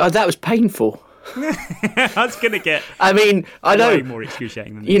semi-final. Oh, that was painful. I was going to get. I mean, I know. Way more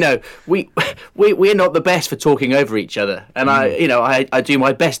excruciating than this. You know, we're not the best for talking over each other, and I do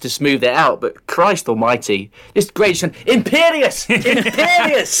my best to smooth it out. But Christ Almighty, this great imperious.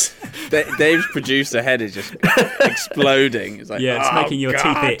 Dave's producer head is just exploding. It's like, it's making your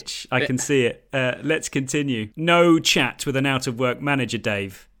teeth itch. I can see it. Let's continue. No chat with an out-of-work manager,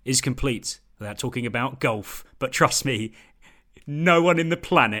 Dave, is complete without talking about golf. But trust me, no one in the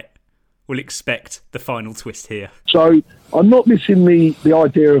planet will expect the final twist here. So I'm not missing the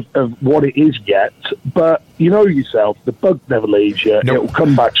idea of what it is yet, but you know yourself, the bug never leaves you. Nope. It will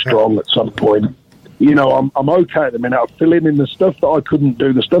come back strong at some point. You know, I'm okay at the minute. I'm filling in the stuff that I couldn't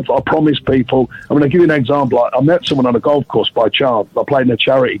do, the stuff that I promised people. I'm going to give you an example. I met someone on a golf course by chance. I played in a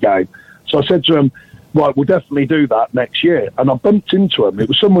charity game. So I said to him, right, we'll definitely do that next year. And I bumped into him. It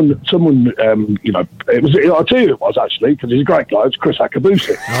was someone, you know, I'll tell you who it was actually, because he's a great guy. It's Chris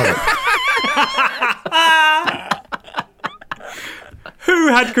Akabusi. Who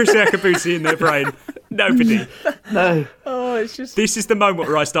had Chris Akabusi in their brain? Nobody. No. Oh, it's just. This is the moment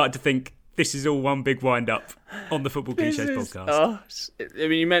where I started to think this is all one big wind-up on the Football Clichés podcast. Oh, I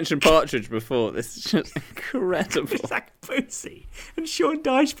mean, you mentioned Partridge before. This is just incredible. Chris Akabusi and Sean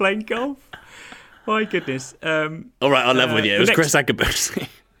Dyche playing golf. My goodness. All right, I'll level with you. It was Chris Akabusi.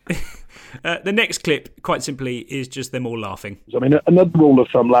 The next clip, quite simply, is just them all laughing. I mean, another rule of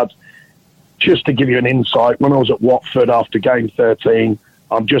thumb, lads, just to give you an insight, when I was at Watford after game 13,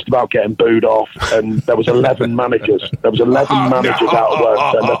 I'm just about getting booed off, and there was 11 managers. There was 11 managers out of work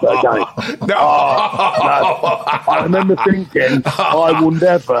turned up at a game. I remember thinking, I will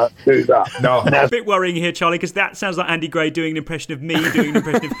never do that. No. A bit worrying here, Charlie, because that sounds like Andy Gray doing an impression of me doing an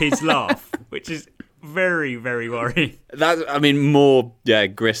impression of his laugh, which is very, very worrying. That's, I mean, more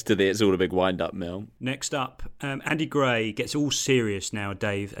grist to the it's all a big wind-up mill. Next up, Andy Gray gets all serious now,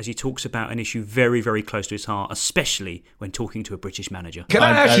 Dave, as he talks about an issue very, very close to his heart, especially when talking to a British manager. Can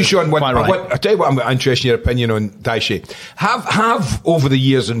I ask you, Sean, I'll tell you what I'm interested in your opinion on Dyche. Have over the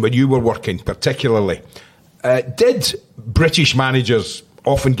years and when you were working particularly, did British managers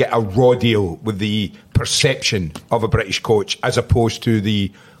often get a raw deal with the perception of a British coach as opposed to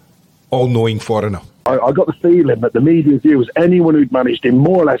the all-knowing foreigner. I got the feeling that the media's view was anyone who'd managed in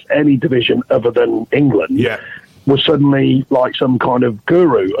more or less any division other than England was suddenly like some kind of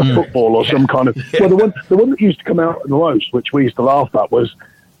guru of football or some kind of... Well, the one that used to come out in the most, which we used to laugh at, was,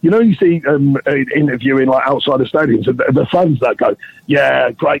 you know, you see interviewing like outside of stadiums, and the fans that go, yeah,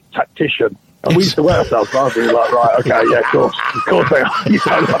 great tactician. And we used to wear ourselves, I'd be like, right, okay, yeah, of course they are. You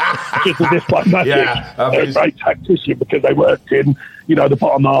know, like, just as if by magic, they're a great tactician because they worked in, you know, the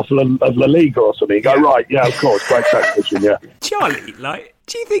bottom half of La Liga or something. You go, right, yeah, of course, great tactician, yeah. Charlie, like,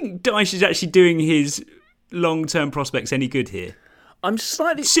 do you think Dyche is actually doing his long-term prospects any good here? I'm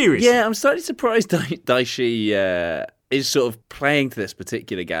slightly... Serious? Yeah, I'm slightly surprised Dyche is sort of playing to this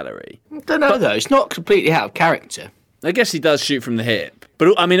particular gallery. I don't know, though. It's not completely out of character. I guess he does shoot from the hip.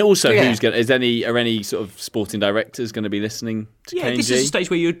 But, I mean, also, are any sort of sporting directors going to be listening to KG? This is a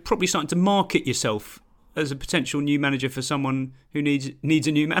stage where you're probably starting to market yourself as a potential new manager for someone who needs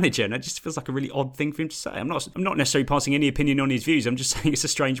a new manager, and it just feels like a really odd thing for him to say. I'm not necessarily passing any opinion on his views. I'm just saying it's a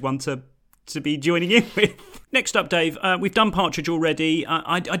strange one to be joining in with. Next up, Dave, we've done Partridge already.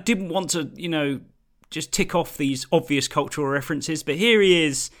 I didn't want to, you know, just tick off these obvious cultural references, but here he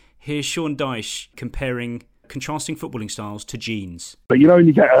is. Here's Sean Dyche contrasting footballing styles to genes. But you know, when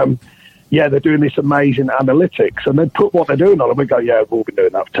you get, they're doing this amazing analytics, and then put what they're doing on, and we go, yeah, we've all been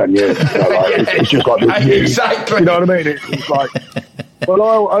doing that for 10 years. You know, like, it's just like exactly. You know what I mean? It's like,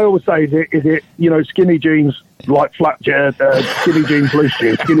 well, I always say, is it you know, skinny jeans like flat skinny jeans, loose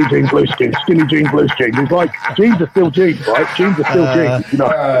jeans, skinny jeans, loose jeans, skinny jeans, loose jeans. It's like jeans are still jeans, right? Jeans are still jeans. You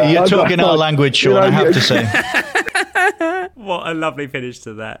know, you're talking our language, Sean. I have to say. What a lovely finish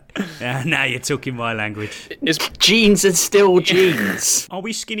to that. Now you're talking my language. It's jeans and still jeans. Are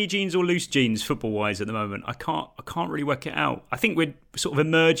we skinny jeans or loose jeans football-wise at the moment? I can't really work it out. I think we're sort of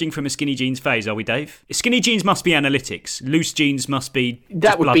emerging from a skinny jeans phase, are we, Dave? Skinny jeans must be analytics. Loose jeans must be thunder.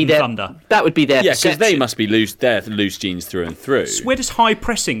 That would be their perception. Yeah, because they must be loose. They're loose jeans through and through. So where does high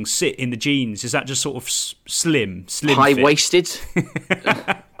pressing sit in the jeans? Is that just sort of slim high-waisted?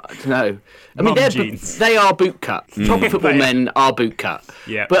 I don't know. I mean, they are boot cut. Top football men are boot cut.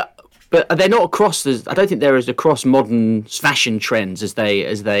 Yeah. But they're not across. I don't think they're as across modern fashion trends as they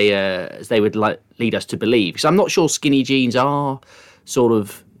would lead us to believe. Because I'm not sure skinny jeans are sort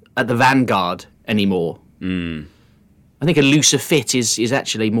of at the vanguard anymore. I think a looser fit is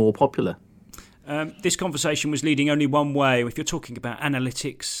actually more popular. This conversation was leading only one way. If you're talking about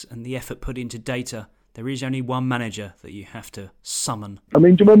analytics and the effort put into data, there is only one manager that you have to summon. I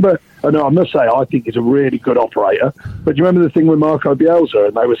mean, do you remember, I must say, I think he's a really good operator, but do you remember the thing with Marco Bielsa,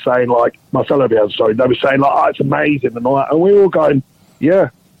 and they were saying, like, Marcelo Bielsa, sorry, they were saying, like, it's amazing and all that, and we were all going, yeah,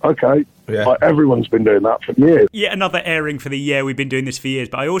 okay. Yeah. Like, everyone's been doing that for years. Yet another airing for we've been doing this for years.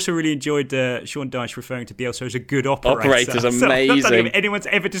 But I also really enjoyed Sean Dyche referring to Bielsa as a good operator. Operator's amazing. I don't think anyone's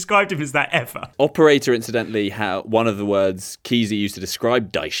ever described him as that ever. Operator, incidentally, one of the words Kesey used to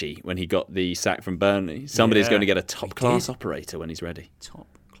describe Dyche when he got the sack from Burnley. Somebody's going to get a top-class operator when he's ready.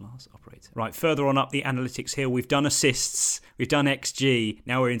 Top-class operator. Right, further on up the analytics hill, we've done assists, we've done XG.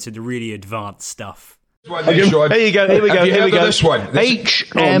 Now we're into the really advanced stuff. Here you go. Here we go. Here we go. This one.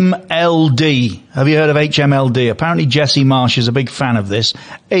 HMLD. Have you heard of HMLD? Apparently, Jesse Marsh is a big fan of this.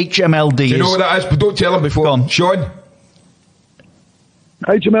 HMLD. Do you know what that is? But don't tell him before. Go on. Sean.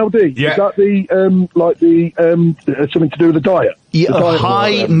 HMLD. Yeah. Is that something to do with the diet? Yeah,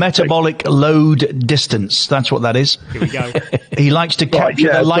 high metabolic load distance. That's what that is. Here we go. He likes to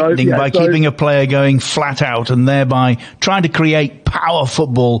capture the lightning by keeping a player going flat out and thereby trying to create power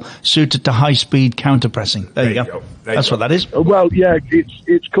football suited to high-speed counter-pressing. There you go. That's what that is. Well, yeah,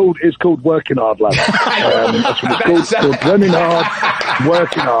 it's called working hard, lad. That's what it's called running hard,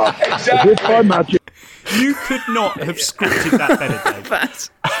 working hard. Exactly. As if by magic. You could not have scripted that better, Dave.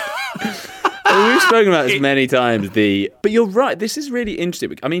 We've spoken about this many times. But you're right. This is really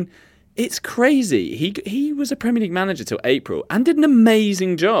interesting. I mean, it's crazy. He was a Premier League manager till April and did an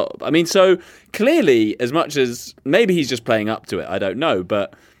amazing job. I mean, so clearly, as much as maybe he's just playing up to it, I don't know.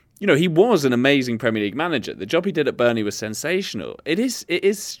 But you know, he was an amazing Premier League manager. The job he did at Burnley was sensational. It is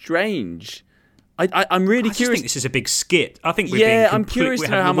strange. I'm really curious. I think this is a big skit. I think I'm curious to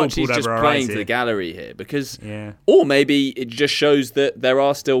know how much he's just playing to the gallery here, because, or maybe it just shows that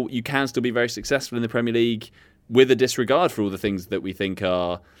you can still be very successful in the Premier League with a disregard for all the things that we think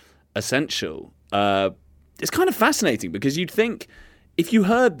are essential. It's kind of fascinating because you'd think, if you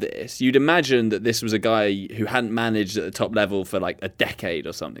heard this, you'd imagine that this was a guy who hadn't managed at the top level for like a decade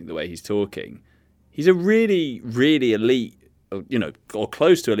or something. The way he's talking, he's a really, really elite, or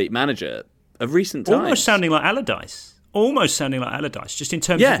close to elite manager of recent times. Almost sounding like Allardyce. almost sounding like Allardyce, just in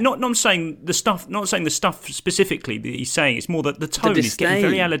terms of not saying the stuff specifically that he's saying. It's more that the tone is getting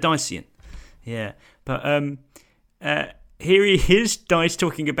very Allardycean. Yeah, but here he is, Dice,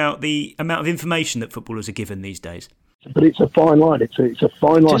 talking about the amount of information that footballers are given these days. But it's a fine line. It's a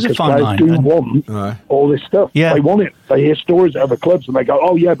fine line because players do want all this stuff. Yeah. They want it. They hear stories at other clubs and they go,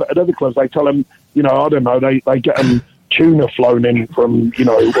 "Oh yeah," but at other clubs they tell them, I don't know, they get them tuna flown in from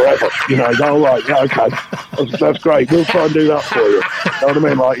wherever. Go, all right, yeah, okay, that's great. We'll try and do that for you. You know what I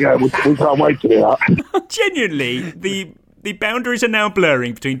mean? Like, yeah, we can't wait to do that. Genuinely, the boundaries are now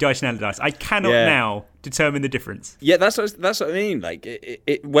blurring between Dice and Allardyce. I cannot now determine the difference. Yeah, that's what I mean. Like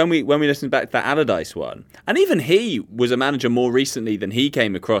when we listen back to that Allardyce one, and even he was a manager more recently than he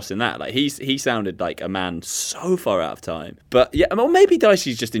came across in that. Like he sounded like a man so far out of time. But yeah, or maybe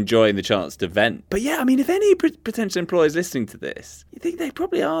Dicey's just enjoying the chance to vent. But yeah, I mean, if any potential employers listening to this, you think they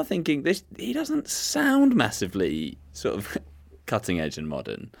probably are thinking this. He doesn't sound massively sort of cutting edge and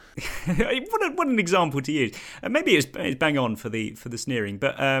modern. What an example to use. Maybe it's bang on for the sneering,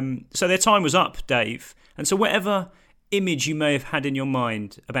 but so their time was up, Dave. And so whatever image you may have had in your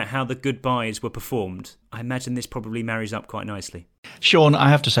mind about how the goodbyes were performed, I imagine this probably marries up quite nicely. Sean, I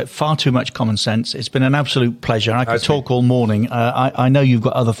have to say, far too much common sense. It's been an absolute pleasure. I could talk all morning. I know you've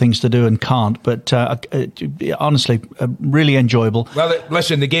got other things to do and can't, but honestly, really enjoyable. Well,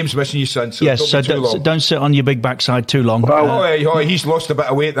 listen, the game's missing you, son. So yes, don't sit on your big backside too long. He's lost a bit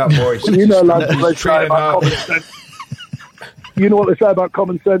of weight, that boy. Lads, common sense. You know what they say about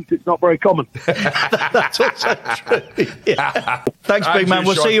common sense? It's not very common. That's also true. Yeah. Thanks, big man.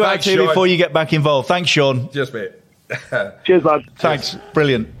 We'll see you out here before you get back involved. Thanks, Sean. Cheers, mate. Cheers, lad. Thanks.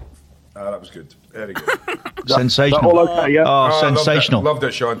 Brilliant. That was good. Very good. Sensational. All okay, yeah? Oh, sensational. Loved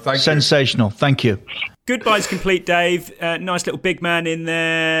it, Sean. Thank you. Sensational. Thank you. Goodbyes complete, Dave. Nice little big man in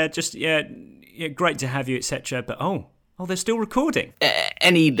there. Just, great to have you, etc. But, they're still recording.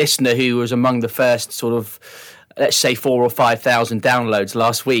 Any listener who was among the first sort of, let's say 4,000 or 5,000 downloads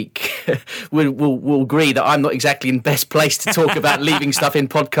last week will agree that I'm not exactly in the best place to talk about leaving stuff in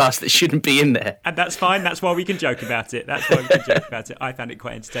podcasts that shouldn't be in there. And that's fine. That's why we can joke about it. I found it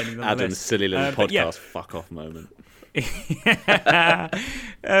quite entertaining nonetheless. Adam's silly little podcast fuck off moment.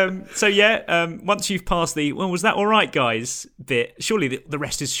 Once you've passed the was that all right guys bit, surely the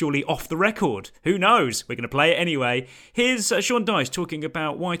rest is surely off the record. Who knows, we're going to play it anyway. Here's Sean Dyche talking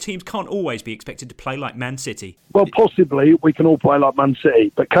about why teams can't always be expected to play like Man City. Well, possibly we can all play like Man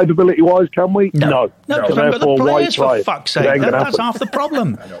City, but capability wise, can we? No, because I've got the players, for fuck's sake. That's half the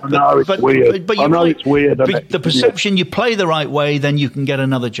problem. It's weird. But I know it's weird. The perception you play the right way, then you can get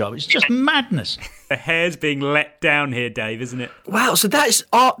another job. It's just madness. The hair's being let down here, Dave, isn't it? Wow, so that's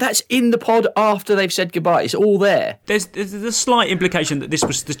in the pod after they've said goodbye. It's all there. There's a slight implication that this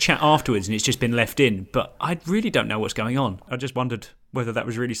was the chat afterwards and it's just been left in, but I really don't know what's going on. I just wondered whether that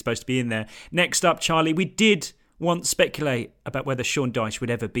was really supposed to be in there. Next up, Charlie, we did once speculate about whether Sean Dyche would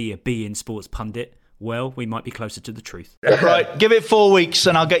ever be a beIN Sports pundit. Well, we might be closer to the truth. Right, give it 4 weeks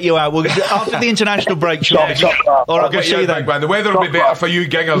and I'll get you out. After the international break, Sean. All right, we'll see you then. The weather will be better for you,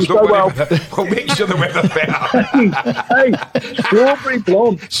 gingers. We'll make sure the weather's better. Hey, strawberry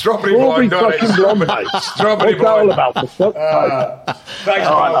blonde. Strawberry blonde. Strawberry blonde. What's that all about? Thanks,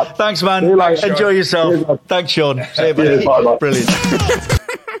 man. Thanks, man. Enjoy yourself. Cheers, thanks, Sean. See you, buddy. Brilliant.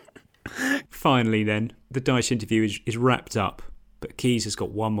 Finally, then, the Dyche interview is wrapped up, but Keys has got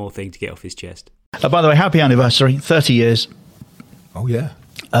one more thing to get off his chest. By the way, happy anniversary, 30 years. Oh, yeah.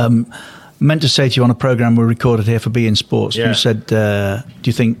 Meant to say to you on a programme we recorded here for beIN Sports, you said, do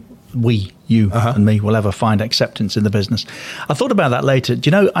you think you and me will ever find acceptance in the business? I thought about that later. Do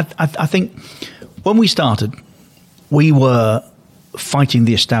you know, I think when we started, we were fighting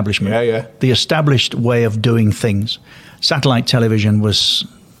the establishment, the established way of doing things. Satellite television was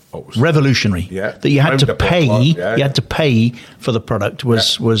revolutionary. That you had to pay. You had to pay for the product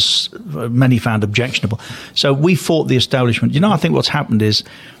was many found objectionable. So we fought the establishment. You know, I think what's happened is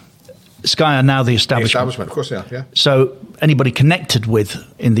Sky are now the establishment. The establishment, of course they are. Yeah. So anybody connected with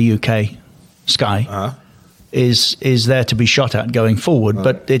in the UK Sky is there to be shot at going forward.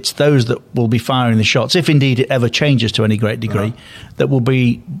 But it's those that will be firing the shots, if indeed it ever changes to any great degree, that will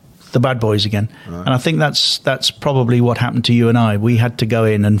be the bad boys again. And I think that's probably what happened to you and I. We had to go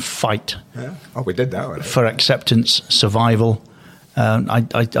in and fight. We did that. For acceptance, survival.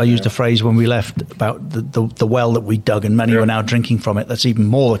 I used a phrase when we left about the well that we dug, and many were now drinking from it. That's even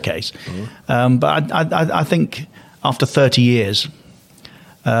more the case. But I think after 30 years,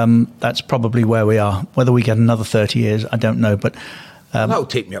 that's probably where we are. Whether we get another 30 years, I don't know. But that'll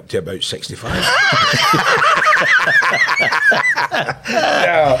take me up to about 65.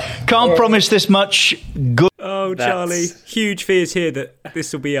 Can't promise this much. Good. Oh Oh, Charlie, huge fears here that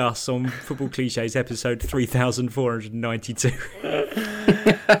this will be us on Football Cliches episode 3492.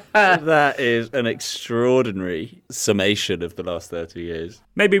 That is an extraordinary summation of the last 30 years.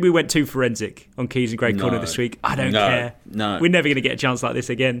 Maybe we went too forensic on Keys and Grey Corner this week. I don't care. No. We're never going to get a chance like this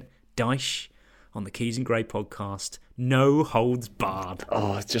again. Dyche on the Keys and Grey podcast. No holds barred.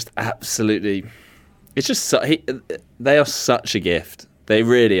 Oh, it's just absolutely... It's just... they are such a gift. They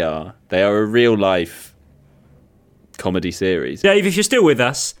really are. They are a real-life comedy series. Dave, if you're still with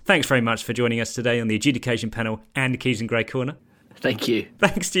us, thanks very much for joining us today on the adjudication panel and Keys and Grey Corner. Thank you.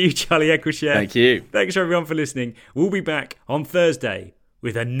 Thanks to you, Charlie Eccleshare. Thank you. Thanks everyone for listening. We'll be back on Thursday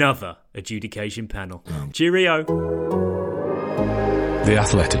with another adjudication panel. Cheerio. The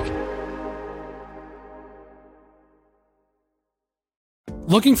Athletic.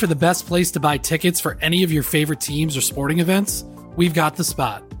 Looking for the best place to buy tickets for any of your favorite teams or sporting events? We've got the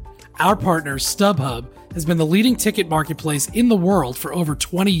spot. Our partner, StubHub, has been the leading ticket marketplace in the world for over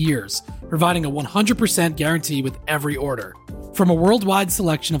 20 years, providing a 100% guarantee with every order. From a worldwide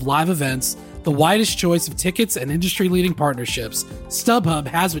selection of live events, the widest choice of tickets and industry-leading partnerships, StubHub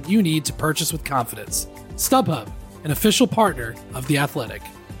has what you need to purchase with confidence. StubHub, an official partner of The Athletic.